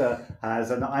roaster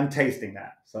has, and I'm tasting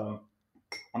that. So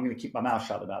I'm going to keep my mouth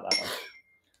shut about that one.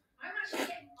 I'm actually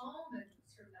getting almonds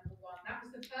from number 1. That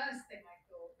was the first thing I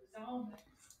thought was almonds.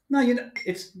 No, you know,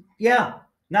 it's, yeah.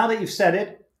 Now that you've said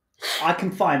it, I can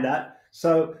find that.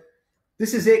 So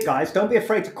this is it, guys. Don't be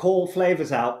afraid to call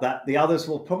flavors out that the others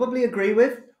will probably agree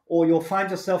with, or you'll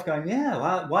find yourself going,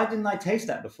 yeah, why didn't I taste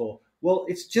that before? Well,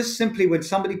 it's just simply when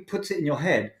somebody puts it in your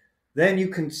head, then you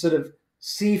can sort of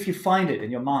see if you find it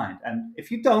in your mind. And if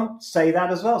you don't, say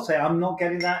that as well. Say, I'm not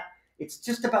getting that. It's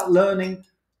just about learning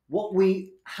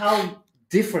how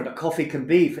different a coffee can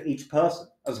be for each person,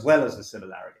 as well as the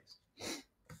similarities.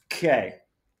 Okay.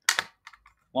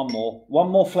 One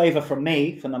more flavor from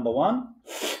me for number 1.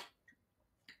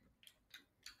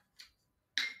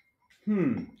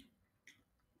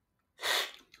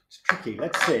 It's tricky.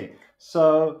 Let's see.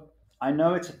 So I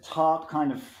know it's a tart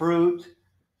kind of fruit.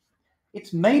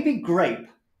 It's maybe grape.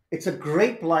 It's a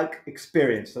grape-like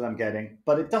experience that I'm getting,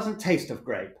 but it doesn't taste of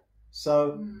grape.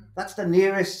 So that's the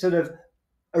nearest sort of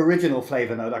original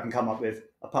flavor note I can come up with,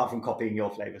 apart from copying your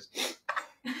flavors.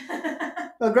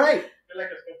 Oh, great. I feel like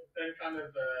it's got the same kind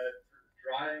of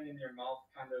drying in your mouth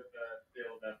kind of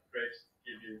feel that grapes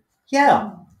give you.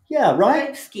 Yeah, right?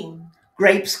 Grape skin.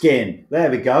 Grape skin.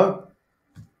 There we go.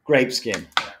 Grape skin.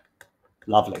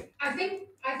 Lovely. I think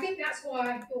that's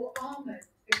why I thought almond,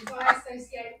 because I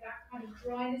associate that kind of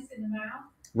dryness in the mouth.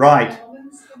 Right.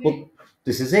 Almonds for me. Well,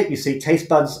 this is it. You see, taste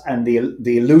buds and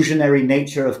the illusionary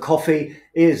nature of coffee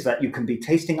is that you can be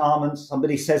tasting almonds.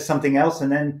 Somebody says something else,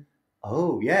 and then,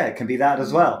 oh yeah, it can be that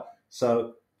as well.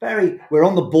 So we're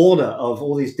on the border of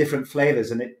all these different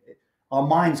flavors, and our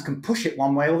minds can push it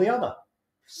one way or the other.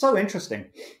 So interesting.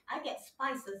 I get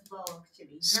spice as well,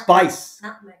 actually. Spice.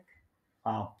 Nutmeg.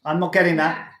 Wow, I'm not getting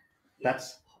that. Yeah.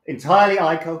 That's entirely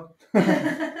Aiko.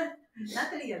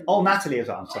 Natalie. Oh, Natalie as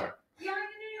well. I'm sorry. Yeah,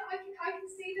 I can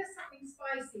see there's something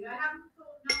spicy. I haven't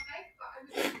thought nutmeg, but I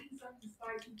was thinking something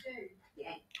spicy too.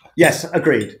 Yeah. Yes,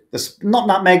 agreed. Not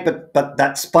nutmeg, but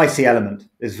that spicy element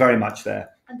is very much there.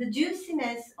 And the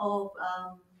juiciness of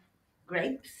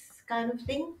grapes kind of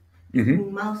thing.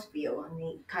 Mm-hmm. Mouthfeel, and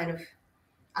we kind of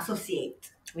associate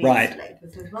with Right.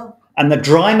 flavors as well. And the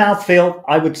dry mouthfeel,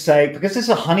 I would say, because this is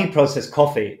a honey processed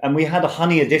coffee, and we had a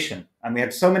honey edition, and we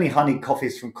had so many honey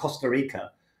coffees from Costa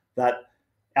Rica that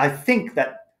I think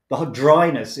that the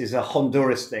dryness is a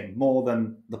Honduras thing more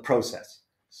than the process.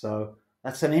 So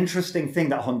that's an interesting thing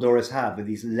that Honduras have with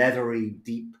these leathery,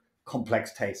 deep,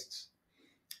 complex tastes.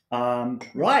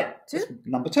 Right.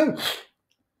 Number 2.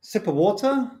 Sip of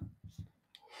water.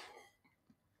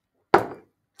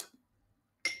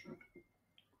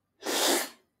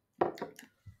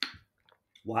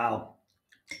 Wow.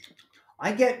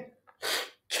 I get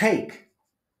cake.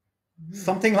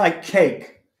 Something like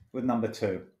cake with number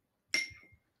 2.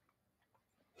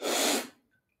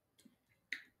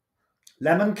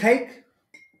 Lemon cake?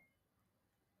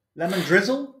 Lemon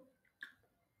drizzle?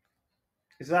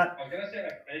 Is that... I was going to say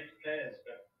like baked pears,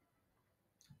 but...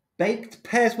 Baked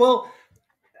pears? Well,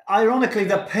 ironically,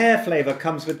 the pear flavor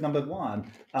comes with number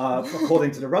 1,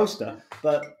 according to the roaster.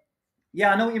 But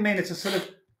yeah, I know what you mean. It's a sort of...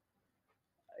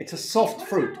 It's a soft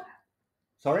fruit.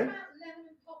 Sorry? What about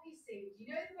lemon and poppy seed? You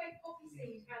know the way poppy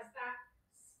seed has that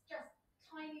just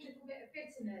tiny little bit of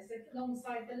bitterness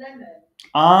alongside the lemon.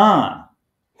 Ah.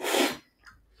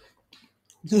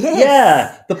 Yes.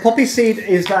 Yeah, the poppy seed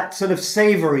is that sort of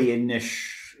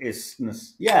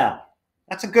savoury-ishness. Yeah,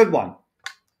 that's a good one.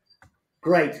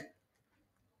 Great.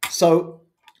 So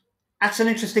that's an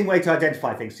interesting way to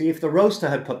identify things. See, if the roaster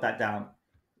had put that down,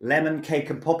 lemon, cake,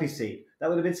 and poppy seed, that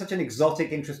would have been such an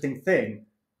exotic, interesting thing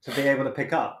to be able to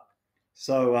pick up.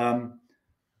 So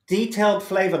detailed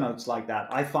flavour notes like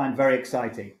that, I find very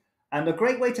exciting. And a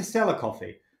great way to sell a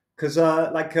coffee. Because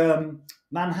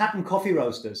Manhattan coffee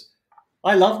roasters,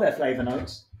 I love their flavour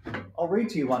notes. I'll read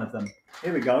to you one of them.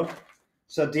 Here we go.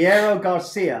 So Diego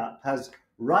Garcia has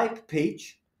ripe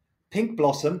peach, pink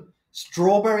blossom,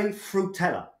 strawberry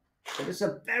frutella. So this is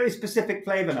a very specific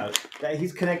flavour note that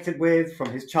he's connected with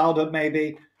from his childhood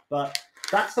maybe, but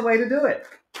that's the way to do it.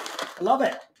 I love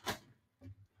it.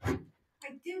 I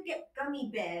do get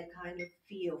gummy bear kind of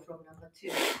feel from number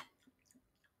 2.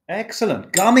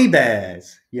 Excellent. Gummy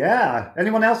bears. Yeah.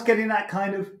 Anyone else getting that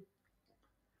kind of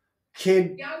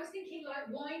kid? Yeah, I was thinking like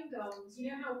wine gums.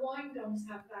 You know how wine gums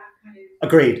have that kind of.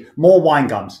 Agreed. More wine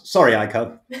gums. Sorry,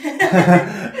 Aiko.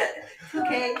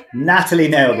 Okay. Natalie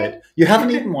nailed it. You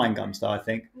haven't eaten wine gums though, I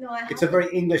think. No, I It's a very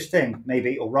English thing,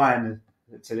 maybe, or Ryan,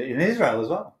 it's in Israel as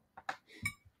well.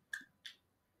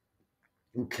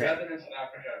 Okay. Rather than South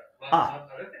Africa. Ah.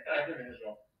 I don't think I have them in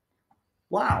Israel.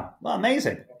 Wow. Well,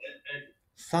 amazing. Okay.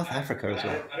 South Africa as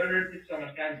well. I don't really eat so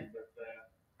much candy, but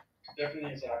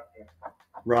definitely in South Africa.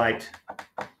 Right.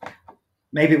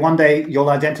 Maybe one day you'll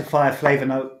identify a flavour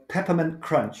note, peppermint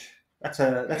crunch. That's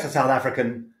a South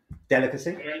African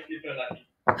delicacy. Very people like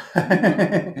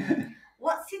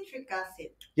What citric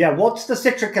acid? Yeah, what's the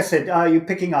citric acid are you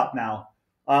picking up now?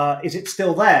 Is it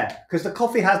still there? Because the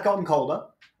coffee has gotten colder.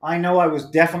 I know I was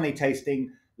definitely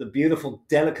tasting the beautiful,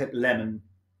 delicate lemon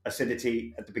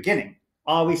acidity at the beginning.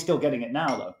 Are we still getting it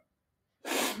now, though?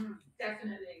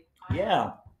 Definitely.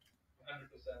 Yeah,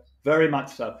 100%. very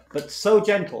much so. But so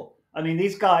gentle. I mean,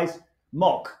 these guys,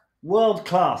 Mock, world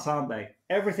class, aren't they?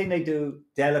 Everything they do,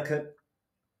 delicate,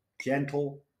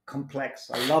 gentle, complex.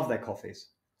 I love their coffees.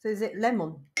 So is it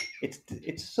lemon?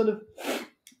 It's sort of,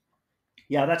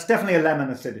 yeah, that's definitely a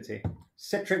lemon acidity.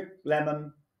 Citric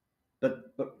lemon,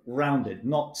 but rounded,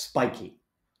 not spiky.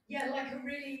 Yeah, like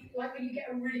when you get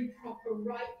a really proper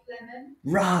ripe lemon.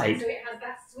 Right. So it has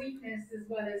that sweetness as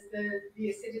well as the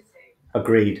acidity.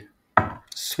 Agreed.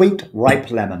 Sweet,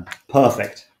 ripe lemon.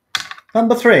 Perfect.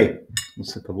 Number 3. A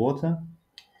sip of water.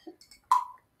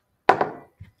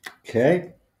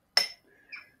 Okay.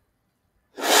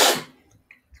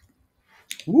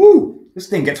 Woo! This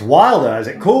thing gets wilder as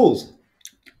it cools.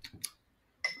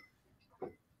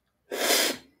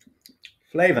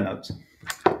 Flavor notes.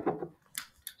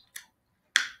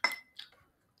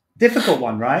 Difficult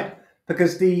one, right?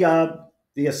 Because the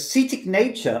acetic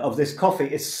nature of this coffee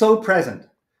is so present.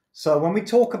 So when we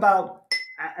talk about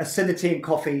acidity in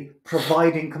coffee,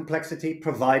 providing complexity,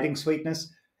 providing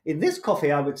sweetness, in this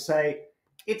coffee, I would say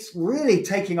it's really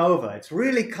taking over. It's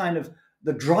really kind of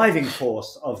the driving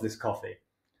force of this coffee.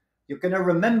 You're going to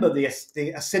remember the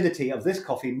acidity of this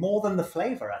coffee more than the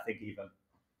flavor, I think, even.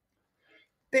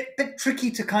 Bit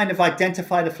tricky to kind of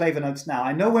identify the flavor notes now.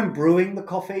 I know when brewing the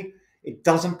coffee, it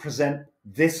doesn't present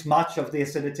this much of the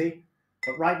acidity,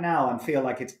 but right now I feel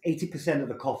like it's 80% of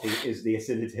the coffee is the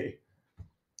acidity.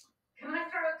 Can I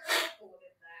throw a curveball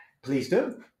in there? Please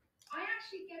do. I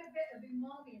actually get a bit of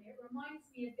umami in it. It reminds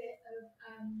me a bit of,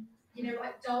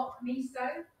 like dark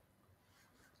miso.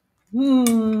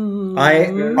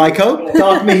 Aiko,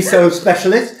 dark miso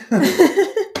specialist.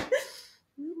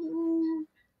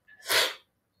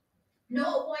 Not a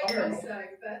white miso,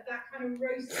 but that kind of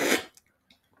roasted.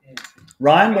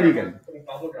 Ryan, what are you getting?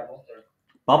 Bubblegum also.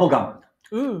 Bubblegum.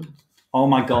 Mm. Oh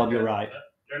my God, you're right. I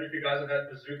don't know if you guys have had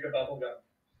bazooka bubblegum.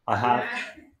 I have. Yeah.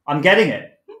 I'm getting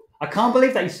it. I can't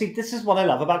believe that. You see, this is what I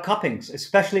love about cuppings,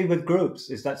 especially with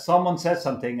groups, is that someone says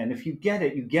something and if you get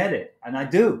it, you get it. And I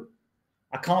do.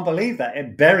 I can't believe that.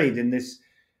 It buried in this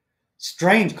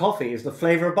strange coffee is the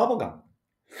flavor of bubblegum.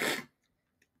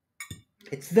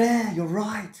 It's there. You're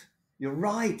right. You're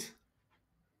right.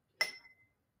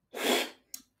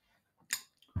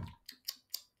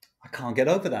 I can't get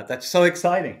over that. That's so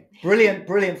exciting. Brilliant,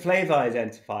 brilliant flavor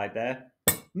identified there.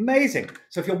 Amazing.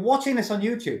 So if you're watching this on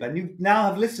YouTube and you now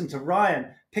have listened to Ryan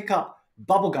pick up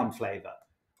bubblegum flavor,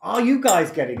 are you guys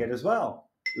getting it as well?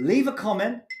 Leave a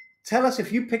comment. Tell us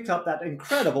if you picked up that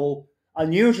incredible,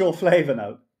 unusual flavor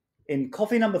note in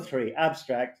coffee number 3,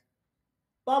 abstract,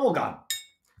 bubblegum.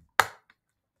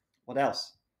 What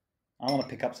else? I want to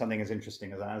pick up something as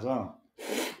interesting as that as well.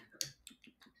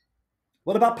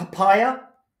 What about papaya?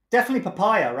 Definitely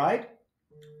papaya, right?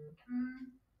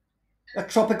 a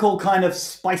tropical kind of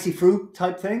spicy fruit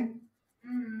type thing.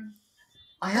 Mm.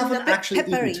 I And a haven't bit actually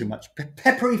peppery. eaten too much.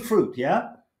 Peppery fruit,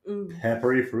 yeah? Mm.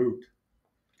 Peppery fruit.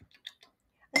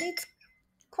 And it's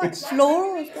quite It's-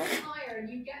 floral Like as well. papaya, and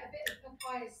you get a bit of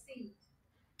papaya seed.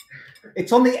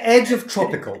 It's on the edge of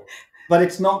tropical, but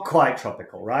it's not quite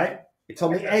tropical, right? It's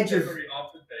on the That edge of... peppery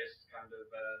aftertaste, kind of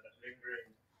that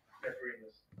lingering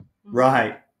pepperiness.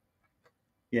 Right.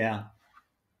 Yeah.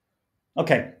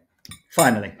 Okay.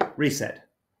 Finally, reset.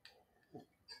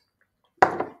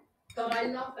 God, I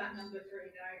love that number 3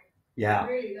 though. Yeah, I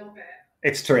really love it.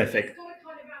 it's terrific. It's got a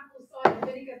kind of apple cider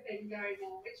vinegar thing going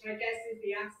on, which I guess is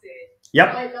the acid.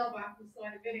 Yep. I love apple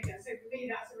cider vinegar, so for me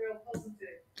that's a real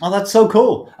positive. Oh, that's so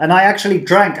cool. And I actually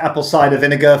drank apple cider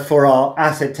vinegar for our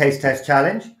acid taste test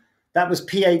challenge. That was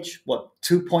pH, what,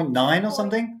 2.9 or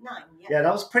something? 9, yeah. Yeah,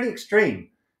 that was pretty extreme. I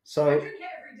So drink it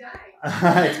every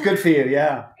day. it's good for you,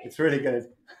 yeah. It's really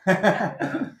good.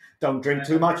 Don't drink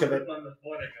too much of it. One this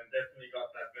morning and definitely got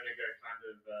that vinegar kind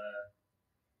of.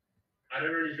 I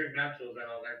don't really drink naturals, and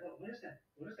I was like, what is that?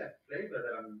 What is that flavor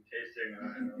that I'm tasting? And I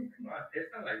was like, wow, it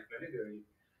tastes kind of like vinegar.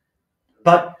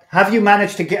 But have you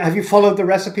managed to have you followed the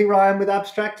recipe, Ryan, with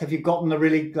Abstract? Have you gotten a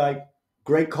really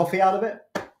great coffee out of it?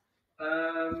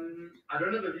 I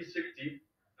don't know the V60.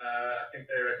 I think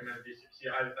they recommend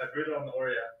V60. I've read it on the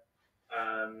Oreo.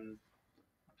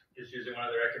 Just using one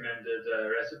of the recommended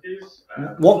recipes.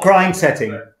 What grind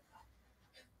setting?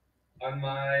 On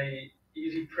my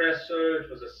Easy Presso, it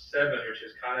was a 7, which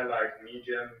is kind of like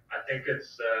medium. I think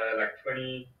it's like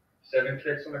 27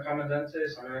 clicks on the Commandante,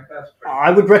 something like that.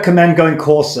 I would recommend going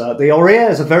coarser. The Oreo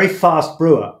is a very fast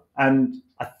brewer, and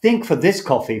I think for this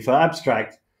coffee, for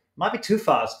Abstract, it might be too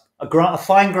fast. A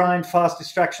fine grind, fast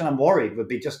extraction, I'm worried, would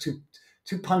be just too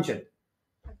pungent.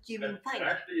 Do you mean fine?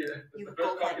 Actually, it's You the would go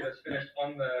first coffee fine. that's finished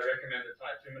on the recommended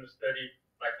time, 2 minutes 30,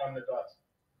 like on the dot.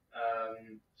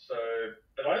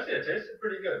 But honestly, it tasted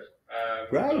pretty good.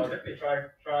 Right. So I'll definitely try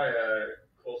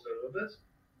coarser a little bit.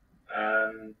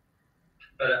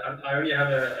 But I only have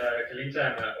a Kalita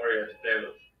and an Oreo to play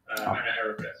with, and an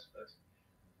AeroPress.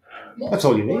 That's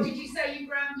all you What need. did you say you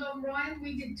ground on, Ryan?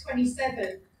 We did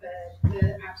 27 for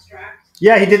the Abstract.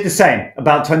 Yeah, he did the same,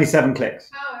 about 27 clicks.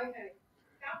 Oh, okay.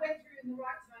 That went through in the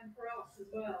right time for us as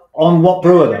well. On what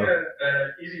brewer, though?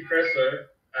 Easy Presso,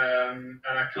 and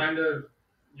I kind of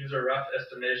use a rough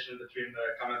estimation between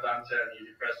the Commandante and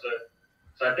Easy Presso.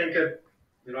 So I think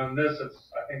on this,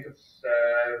 it's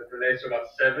relates to about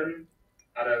 7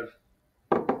 out of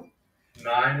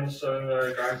 9 or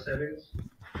so grind settings.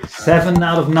 7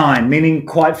 out of 9, meaning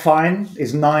quite fine.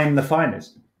 Is 9 the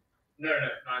finest? No, 9's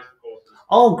the coarsest.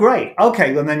 Oh, great.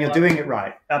 Okay, well, then you're doing it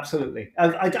right. Absolutely.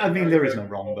 I mean, there is no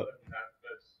wrong, but...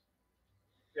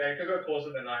 Yeah, it could go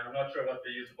coarser than 9. I'm not sure what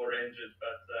the usable range is,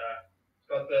 but it's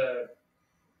got the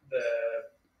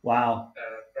Wow.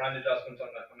 grind adjustments on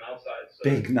the outside. So,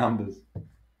 Big numbers.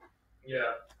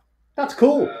 Yeah. That's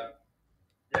cool.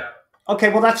 Yeah. Okay,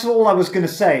 well, that's all I was going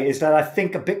to say, is that I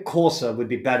think a bit coarser would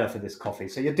be better for this coffee.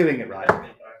 So you're doing it right.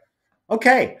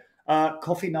 Okay,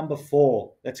 coffee number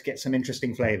 4. Let's get some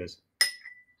interesting flavors.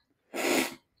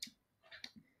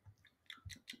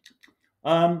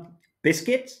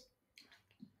 Biscuits.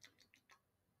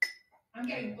 I'm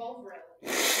getting Bovril.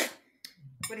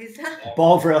 What is that?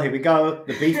 Bovril, here we go.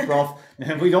 The beef broth.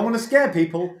 We don't want to scare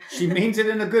people. She means it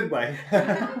in a good way.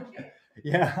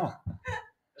 Yeah.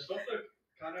 It's also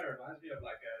kind of reminds me of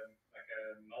like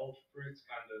a mulled fruits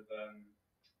kind of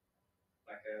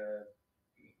like a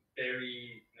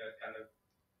berry, kind of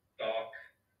dark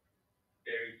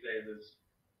berry flavors.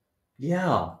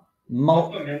 Yeah.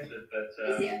 Not fermented,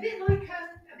 but Is it a bit like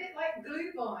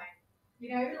Glühwein?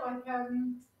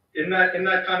 Like in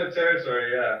that kind of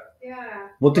territory, yeah. Yeah.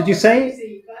 What did you say?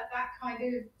 Rosy, but that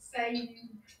kind of same.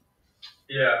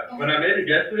 Yeah. When I made it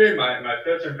yesterday, my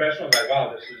first impression was like,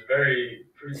 wow, this is very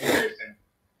fruity tasting.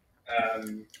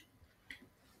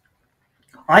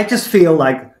 I just feel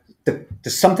like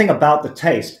there's something about the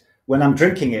taste. When I'm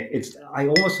drinking it, I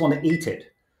almost want to eat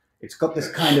it. It's got this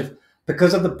kind of,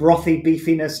 because of the brothy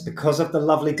beefiness, because of the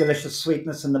lovely, delicious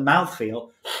sweetness and the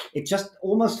mouthfeel, it just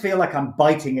almost feel like I'm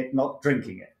biting it, not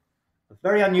drinking it. A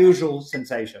very unusual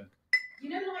sensation.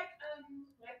 Like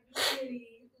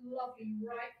really lovely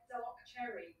ripe dark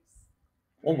cherries.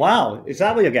 Oh wow, is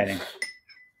that what you're getting?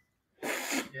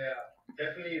 Yeah,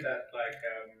 definitely that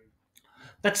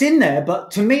That's in there,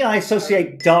 but to me, I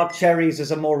associate dark cherries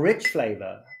as a more rich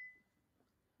flavor.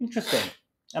 Interesting.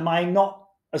 Am I not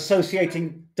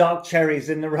associating dark cherries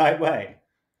in the right way?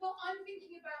 Well, I'm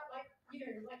thinking about like if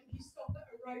you stop at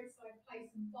a roadside place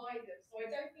and buy them. So I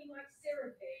don't mean like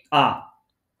syrupy. Ah.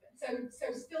 So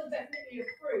still definitely a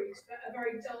fruit, but a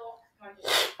very dark kind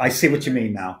of. I see what you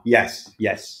mean now. Yes,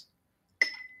 yes.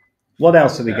 What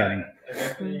else are we getting?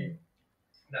 Definitely,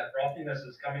 that frothiness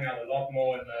is coming out a lot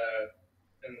more in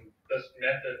this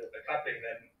method of the cupping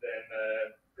than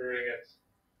brewing it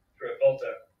through a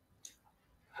filter.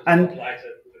 Just And light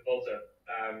it with a filter,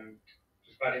 which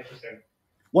is quite interesting.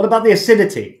 what about the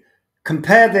acidity?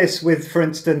 Compare this with, for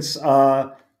instance,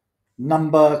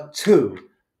 number 2,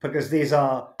 because these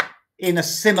are in a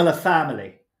similar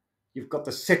family. You've got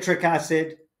the citric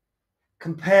acid.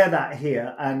 Compare that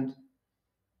here, and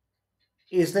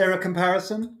is there a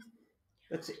comparison?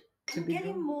 That's it. I'm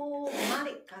getting more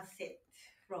malic acid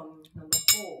from number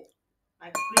 4,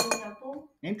 like green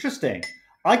apple. Interesting.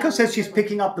 Aiko says she's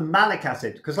picking up the malic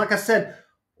acid because, like I said,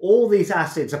 all these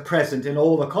acids are present in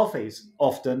all the coffees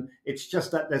often. It's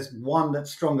just that there's one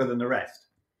that's stronger than the rest.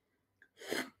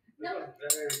 No.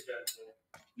 Very gentle.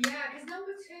 Yeah, because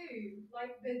number 2,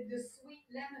 like the sweet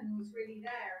lemon was really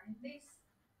there. And this,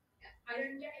 I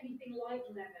don't get anything like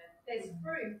lemon. There's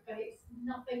fruit, but it's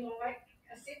nothing like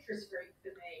a citrus fruit for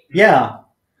me. Yeah.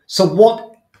 So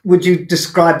what would you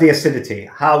describe the acidity?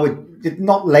 How would,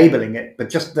 not labeling it, but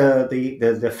just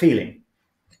the feeling?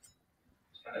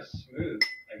 It's kind of smooth,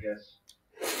 I guess.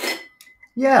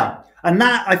 Yeah. And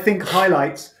that, I think,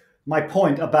 highlights my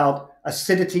point about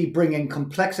acidity bringing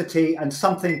complexity and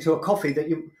something to a coffee that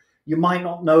you might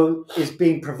not know is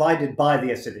being provided by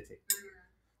the acidity.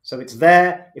 So it's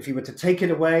there. If you were to take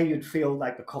it away, you'd feel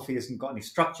like the coffee hasn't got any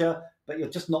structure, but you're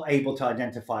just not able to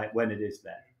identify it when it is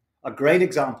there. A great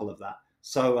example of that.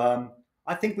 So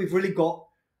I think we've really got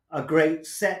a great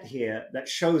set here that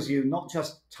shows you not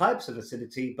just types of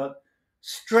acidity, but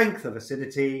strength of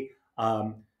acidity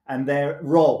and their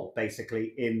role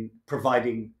basically in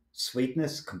providing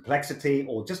sweetness, complexity,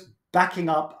 or just backing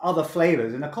up other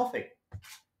flavors in a coffee.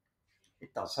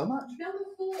 It does so much. Number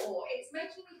 4, it's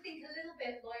making me think a little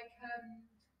bit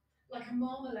like a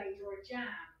marmalade or a jam,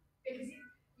 because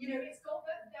it's got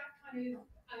that kind of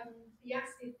the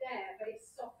acid there, but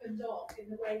it's softened off in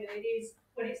the way that it is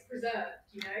when it's preserved.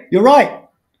 You're right.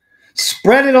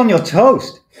 Spread it on your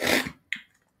toast.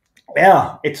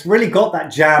 Yeah, it's really got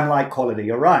that jam-like quality.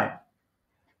 You're right.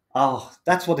 Oh,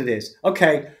 that's what it is.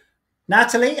 Okay,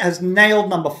 Natalie has nailed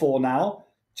number 4 now.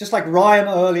 Just like Ryan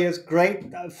earlier's great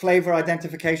flavor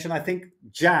identification, I think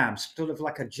jam, sort of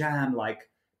like a jam-like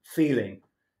feeling,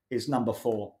 is number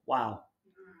 4. Wow.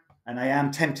 And I am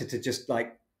tempted to just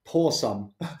like pour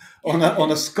some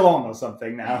on a scone or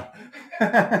something now.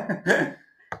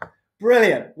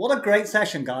 Brilliant. What a great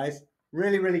session, guys.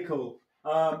 Really, really cool.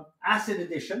 Acid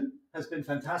Edition has been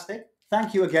fantastic.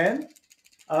 Thank you again.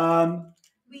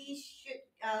 We should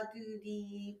do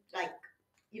the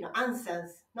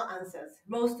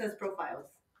roasters profiles.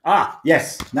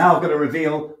 Yes. Now I've got to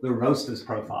reveal the roasters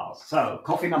profiles. So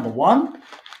coffee number 1.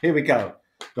 Here we go.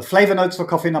 The flavor notes for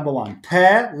coffee number 1: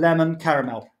 pear, lemon,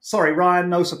 caramel. Sorry, Ryan,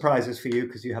 no surprises for you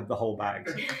because you have the whole bag.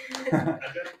 I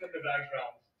just put the bags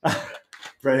round.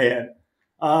 Brilliant.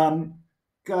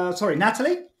 Sorry,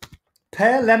 Natalie?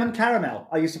 Pear, lemon, caramel.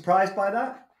 Are you surprised by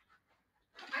that?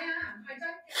 I am. I don't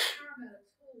get caramel at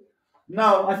all.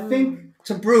 No, I think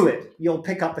to brew it, you'll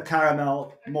pick up the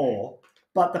caramel more.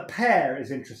 But the pear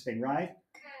is interesting, right?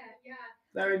 Pear, yeah.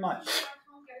 Very much. I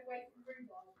can't get away from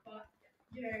rhubarb, but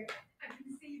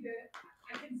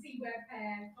I can see where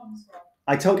pear comes from.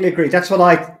 I totally agree. That's what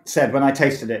I said when I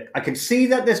tasted it. I can see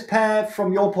that there's pear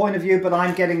from your point of view, but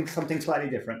I'm getting something slightly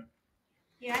different.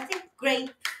 Yeah, I think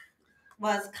grape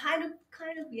was kind of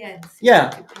Yeah,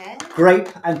 pear. grape,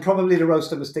 and probably the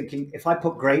roaster was thinking, if I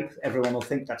put grape, everyone will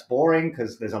think that's boring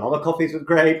because there's a lot of coffees with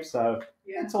grape. So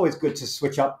yeah, it's always good to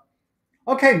switch up.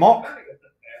 Okay, Mock.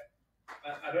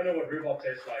 I don't know what rhubarb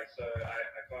tastes like, so I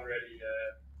can't really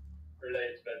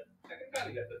relate, but I can kind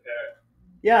of get the pear.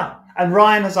 Yeah, and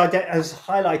Ryan has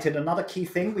highlighted another key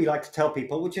thing we like to tell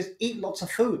people, which is eat lots of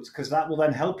foods because that will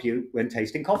then help you when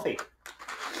tasting coffee.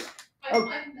 I'm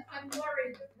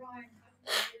worried that Ryan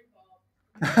hasn't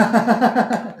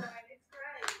rhubarb. It's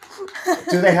great.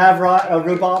 Do they have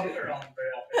rhubarb?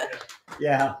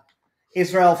 Yeah.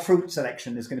 Israel fruit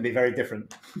selection is going to be very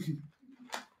different.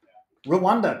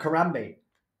 Rwanda, Karambi.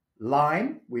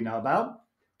 Lime, we know about.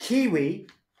 Kiwi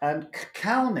and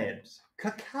cacao nibs.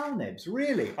 Cacao nibs,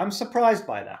 really? I'm surprised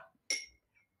by that.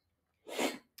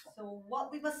 So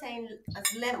what we were saying as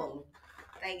lemon,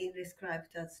 they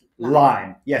described as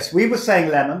lime. Yes, we were saying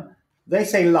lemon. They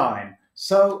say lime.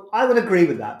 So I would agree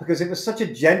with that because it was such a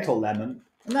gentle lemon.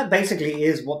 And that basically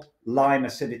is what lime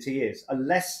acidity is. A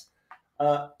less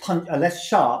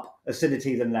sharp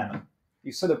acidity than lemon.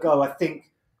 You sort of go, I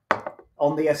think,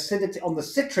 on the acidity, on the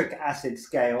citric acid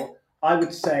scale, I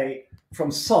would say from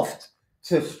soft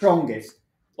to strongest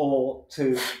or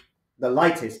to the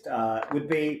lightest would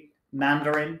be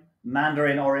mandarin.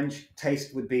 Mandarin orange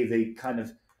taste would be the kind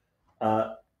of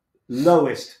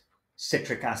lowest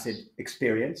citric acid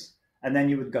experience. And then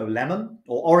you would go lemon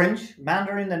or orange,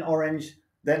 mandarin, then orange,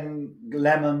 then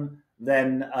lemon,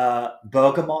 then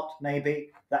bergamot maybe.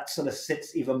 That sort of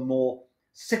sits even more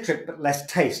citric but less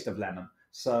taste of lemon.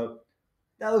 So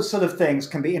those sort of things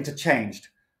can be interchanged.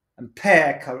 And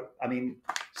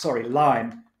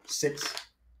lime sits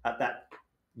at that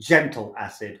gentle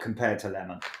acid compared to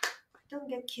lemon. Don't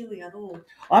get kiwi at all.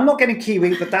 I'm not getting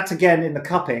kiwi, but that's again in the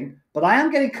cupping. But I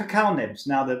am getting cacao nibs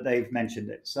now that they've mentioned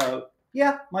it. So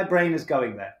yeah, my brain is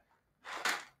going there.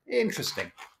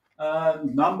 Interesting.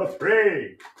 Number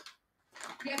 3.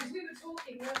 Yeah, because we were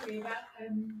talking, weren't we, about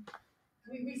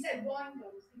we said wine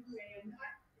goals, didn't we? And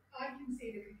I can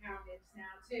see the cacao nibs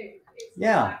now too.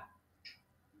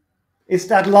 It's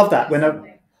love that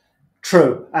when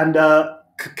true. And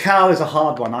cacao is a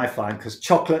hard one, I find, because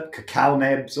chocolate, cacao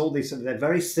nibs, all these, they're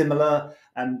very similar.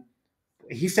 And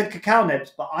he said cacao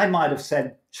nibs, but I might have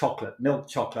said chocolate, milk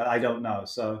chocolate. I don't know.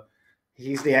 So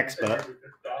he's the expert. It's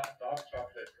dark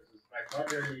chocolate because it's like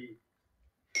not really.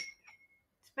 It's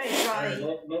very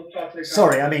dry. Milk chocolate.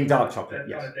 Sorry, I mean dark chocolate.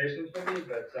 Yes. Connotations for me,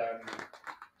 but it's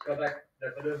got like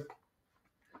that bit of,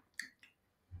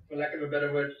 for lack of a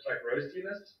better word, it's like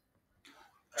roastiness.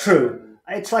 True.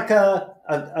 It's like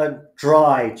a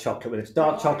dry chocolate. When it's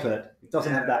dark chocolate, it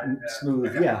doesn't have that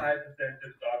smooth. Like yeah. High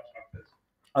percentage dark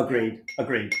chocolate.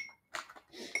 Agreed.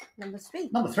 Number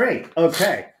 3.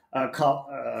 Okay.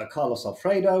 Carlos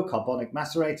Alfredo, carbonic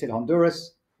macerated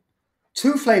Honduras.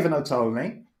 2 flavor notes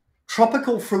only.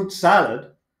 Tropical fruit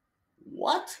salad.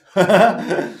 What?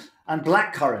 And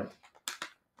blackcurrant.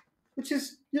 Which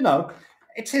is,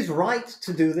 it's his right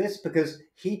to do this because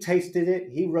he tasted it,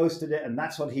 he roasted it, and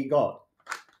that's what he got.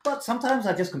 But sometimes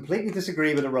I just completely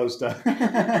disagree with a roaster.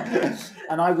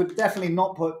 And I would definitely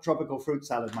not put tropical fruit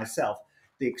salad myself.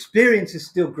 The experience is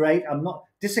still great. I'm not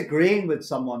disagreeing with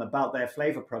someone about their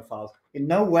flavor profiles. In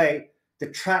no way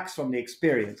detracts from the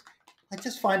experience. I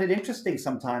just find it interesting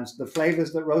sometimes, the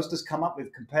flavors that roasters come up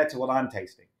with compared to what I'm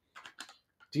tasting.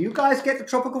 Do you guys get the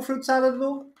tropical fruit salad at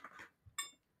all?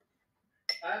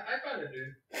 I kind of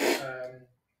do.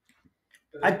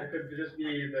 It could just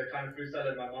be the kind of fruit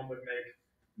salad my mom would make.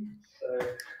 So.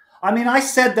 I mean, I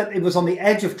said that it was on the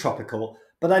edge of tropical,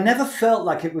 but I never felt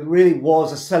like it really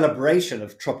was a celebration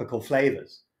of tropical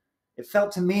flavors. It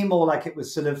felt to me more like it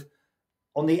was sort of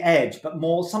on the edge, but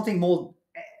something more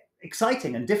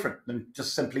exciting and different than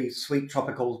just simply sweet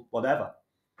tropical whatever.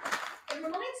 It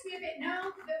reminds me of it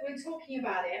now that we're talking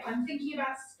about it. I'm thinking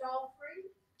about starfruit.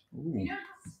 Ooh. You know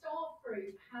how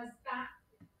starfruit has that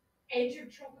edge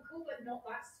of tropical, but not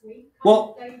that sweet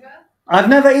Well, kind of flavor? I've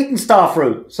never eaten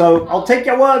starfruit, so I'll take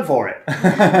your word for it.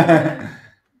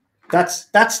 That's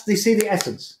you see, the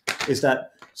essence is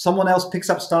that someone else picks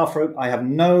up starfruit. I have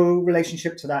no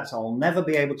relationship to that, so I'll never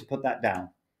be able to put that down.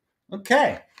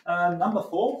 Okay, number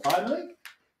 4, finally.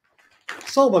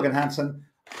 Solberg and Hansen,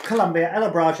 Colombia, El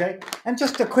Abraje. And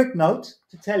just a quick note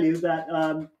to tell you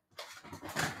that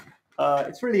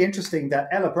it's really interesting that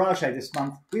El Abraje this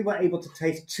month, we were able to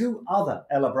taste 2 other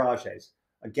El Abrajes,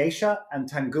 a Geisha and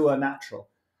Tangua Natural.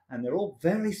 And they're all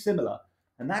very similar.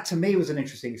 And that to me was an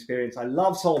interesting experience. I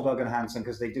love Solberg and Hansen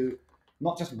because they do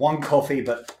not just one coffee,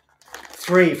 but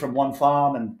 3 from one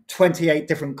farm and 28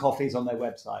 different coffees on their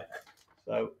website.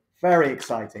 So very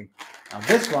exciting. Now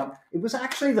this one, it was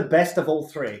actually the best of all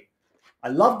 3. I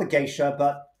love the Geisha,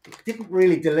 but it didn't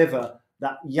really deliver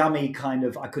that yummy kind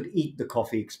of I could eat the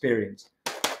coffee experience.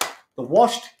 The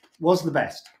washed was the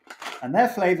best. And their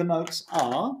flavor notes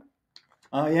are,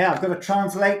 oh yeah, I've got to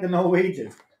translate the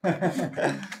Norwegian.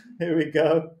 Here we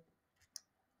go.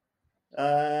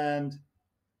 And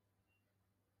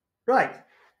right,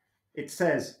 it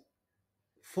says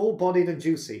full-bodied and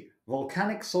juicy,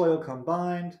 volcanic soil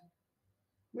combined.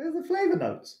 Where are the flavor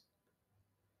notes?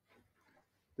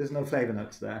 There's no flavor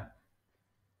notes there.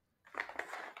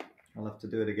 I'll have to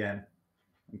do it again.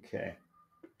 Okay,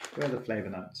 where are the flavor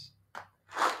notes?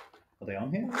 Are they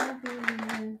on here?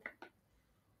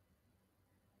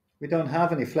 We don't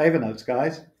have any flavor notes,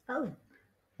 guys. Oh.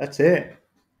 That's it.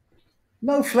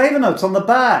 No flavor notes on the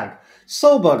bag.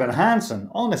 Solberg and Hansen,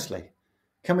 honestly.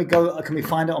 Can we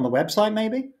find it on the website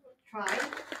maybe? Try.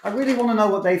 I really want to know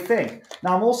what they think.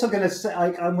 Now I'm also going to say,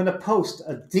 I'm going to post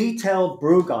a detailed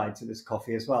brew guide to this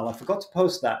coffee as well. I forgot to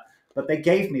post that, but they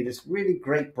gave me this really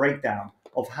great breakdown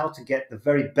of how to get the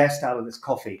very best out of this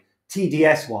coffee,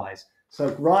 TDS wise. So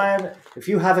Ryan, if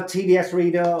you have a TDS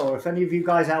reader, or if any of you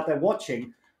guys out there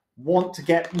watching want to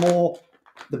get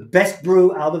the best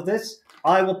brew out of this,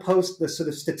 I will post the sort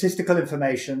of statistical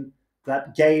information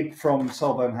that Gabe from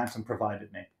Solbo and Hanson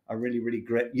provided me. A really, really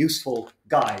great, useful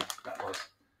guide that was.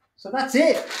 So that's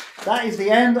it. That is the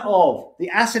end of the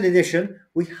Acid Edition.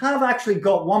 We have actually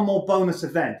got one more bonus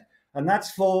event, and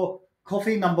that's for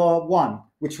coffee number 1,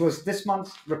 which was this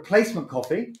month's replacement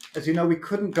coffee. As you know, we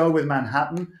couldn't go with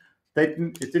Manhattan.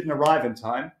 It didn't arrive in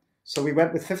time. So we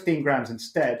went with 15 grams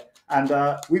instead. And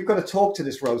we've got to talk to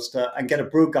this roaster and get a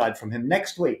brew guide from him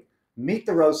next week. Meet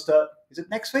the roaster. Is it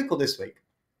next week or this week?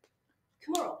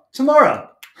 Tomorrow.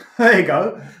 Tomorrow. There you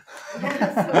go.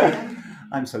 Sorry.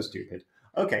 I'm so stupid.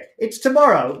 Okay, it's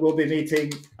tomorrow. We'll be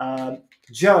meeting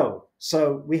Joe.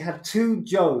 So we have 2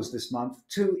 Joes this month,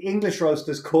 2 English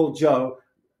roasters called Joe,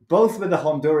 both with a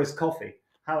Honduras coffee.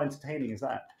 How entertaining is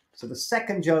that? So the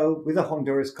second Joe with a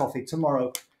Honduras coffee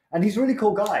tomorrow. And he's a really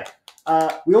cool guy.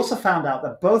 We also found out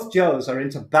that both Joes are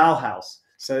into Bauhaus.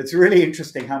 So it's really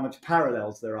interesting how much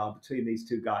parallels there are between these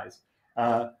 2 guys.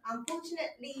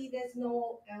 Unfortunately, there's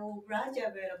no El Raja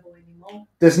available anymore.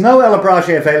 There's no El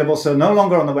Abraje available, so no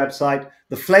longer on the website.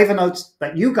 The flavor notes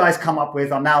that you guys come up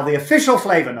with are now the official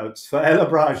flavor notes for El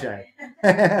Abraje.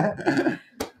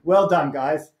 Well done,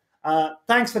 guys.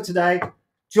 Thanks for today.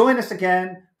 Join us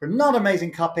again for another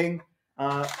amazing cupping.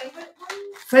 Favorite one?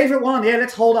 Favorite one? Yeah,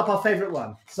 let's hold up our favorite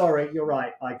one. Sorry, you're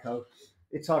right, Aiko.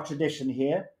 It's our tradition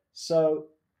here. So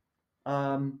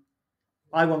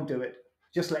I won't do it.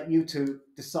 Just let you 2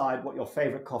 decide what your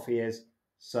favorite coffee is.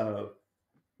 So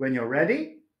when you're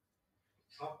ready,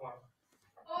 Top one.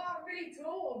 Oh, I'm really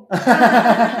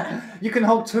torn. you can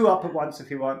hold 2 up at once if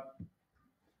you want.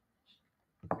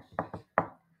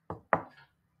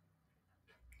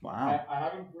 Wow. I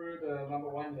haven't brewed number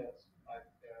 1 yet.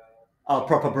 Oh,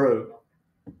 proper brew.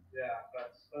 Yeah,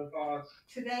 but so far it's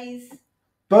Today's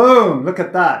Boom. Look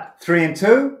at that. 3 and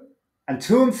 2 and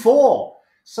 2 and 4.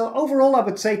 So overall, I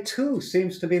would say 2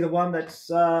 seems to be the one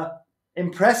that's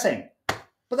impressing.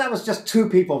 But that was just 2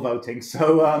 people voting.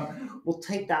 So we'll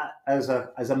take that as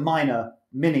a minor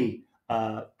mini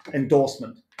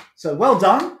endorsement. So well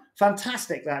done.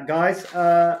 Fantastic that, guys.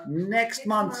 Next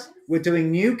month, we're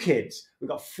doing new kids. We've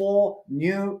got 4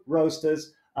 new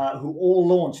roasters who all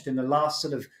launched in the last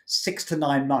sort of 6 to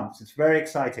 9 months. It's very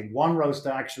exciting. One roaster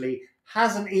actually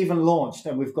hasn't even launched,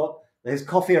 and we've got his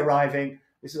coffee arriving.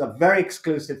 This is a very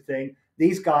exclusive thing.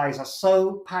 These guys are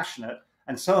so passionate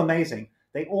and so amazing.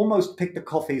 They almost picked the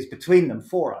coffees between them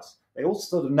for us. They all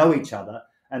sort of know each other,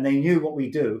 and they knew what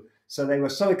we do. So they were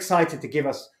so excited to give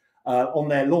us, on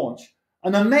their launch,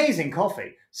 an amazing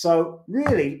coffee. So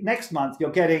really, next month, you're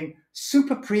getting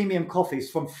super premium coffees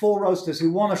from 4 roasters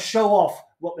who want to show off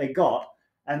what they got.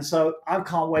 And so I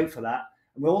can't wait for that.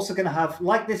 And we're also going to have,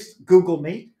 like this Google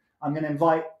Meet, I'm going to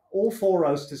invite all 4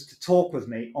 roasters to talk with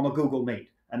me on a Google Meet,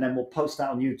 and then we'll post that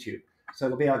on YouTube. So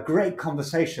it'll be a great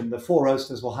conversation the 4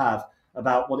 roasters will have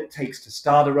about what it takes to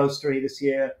start a roastery this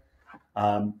year,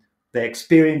 their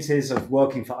experiences of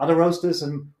working for other roasters,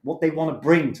 and what they want to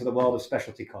bring to the world of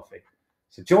specialty coffee.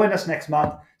 So join us next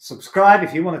month. Subscribe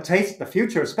if you want to taste the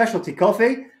future of specialty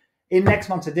coffee in next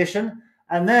month's edition.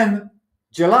 And then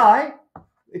June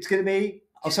is going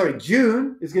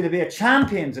to be a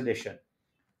champions edition.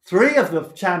 3 of the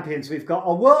champions we've got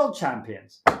are world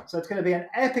champions. So it's going to be an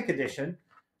epic edition.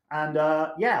 And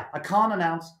I can't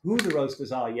announce who the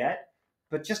roasters are yet,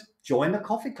 but just join the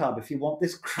coffee club if you want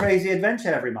this crazy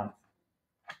adventure every month.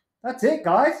 That's it,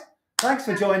 guys. Thanks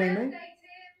for joining me.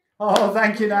 Oh,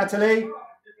 thank you, Natalie.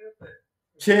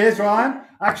 Cheers, Ryan.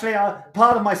 Actually,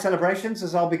 part of my celebrations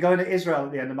is I'll be going to Israel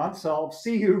at the end of the month. So I'll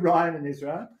see you, Ryan, in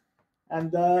Israel.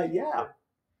 And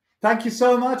thank you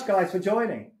so much, guys, for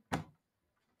joining.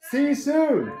 See you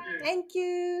soon. Thank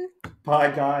you.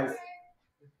 Bye, guys.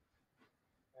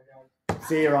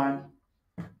 See you, Ryan.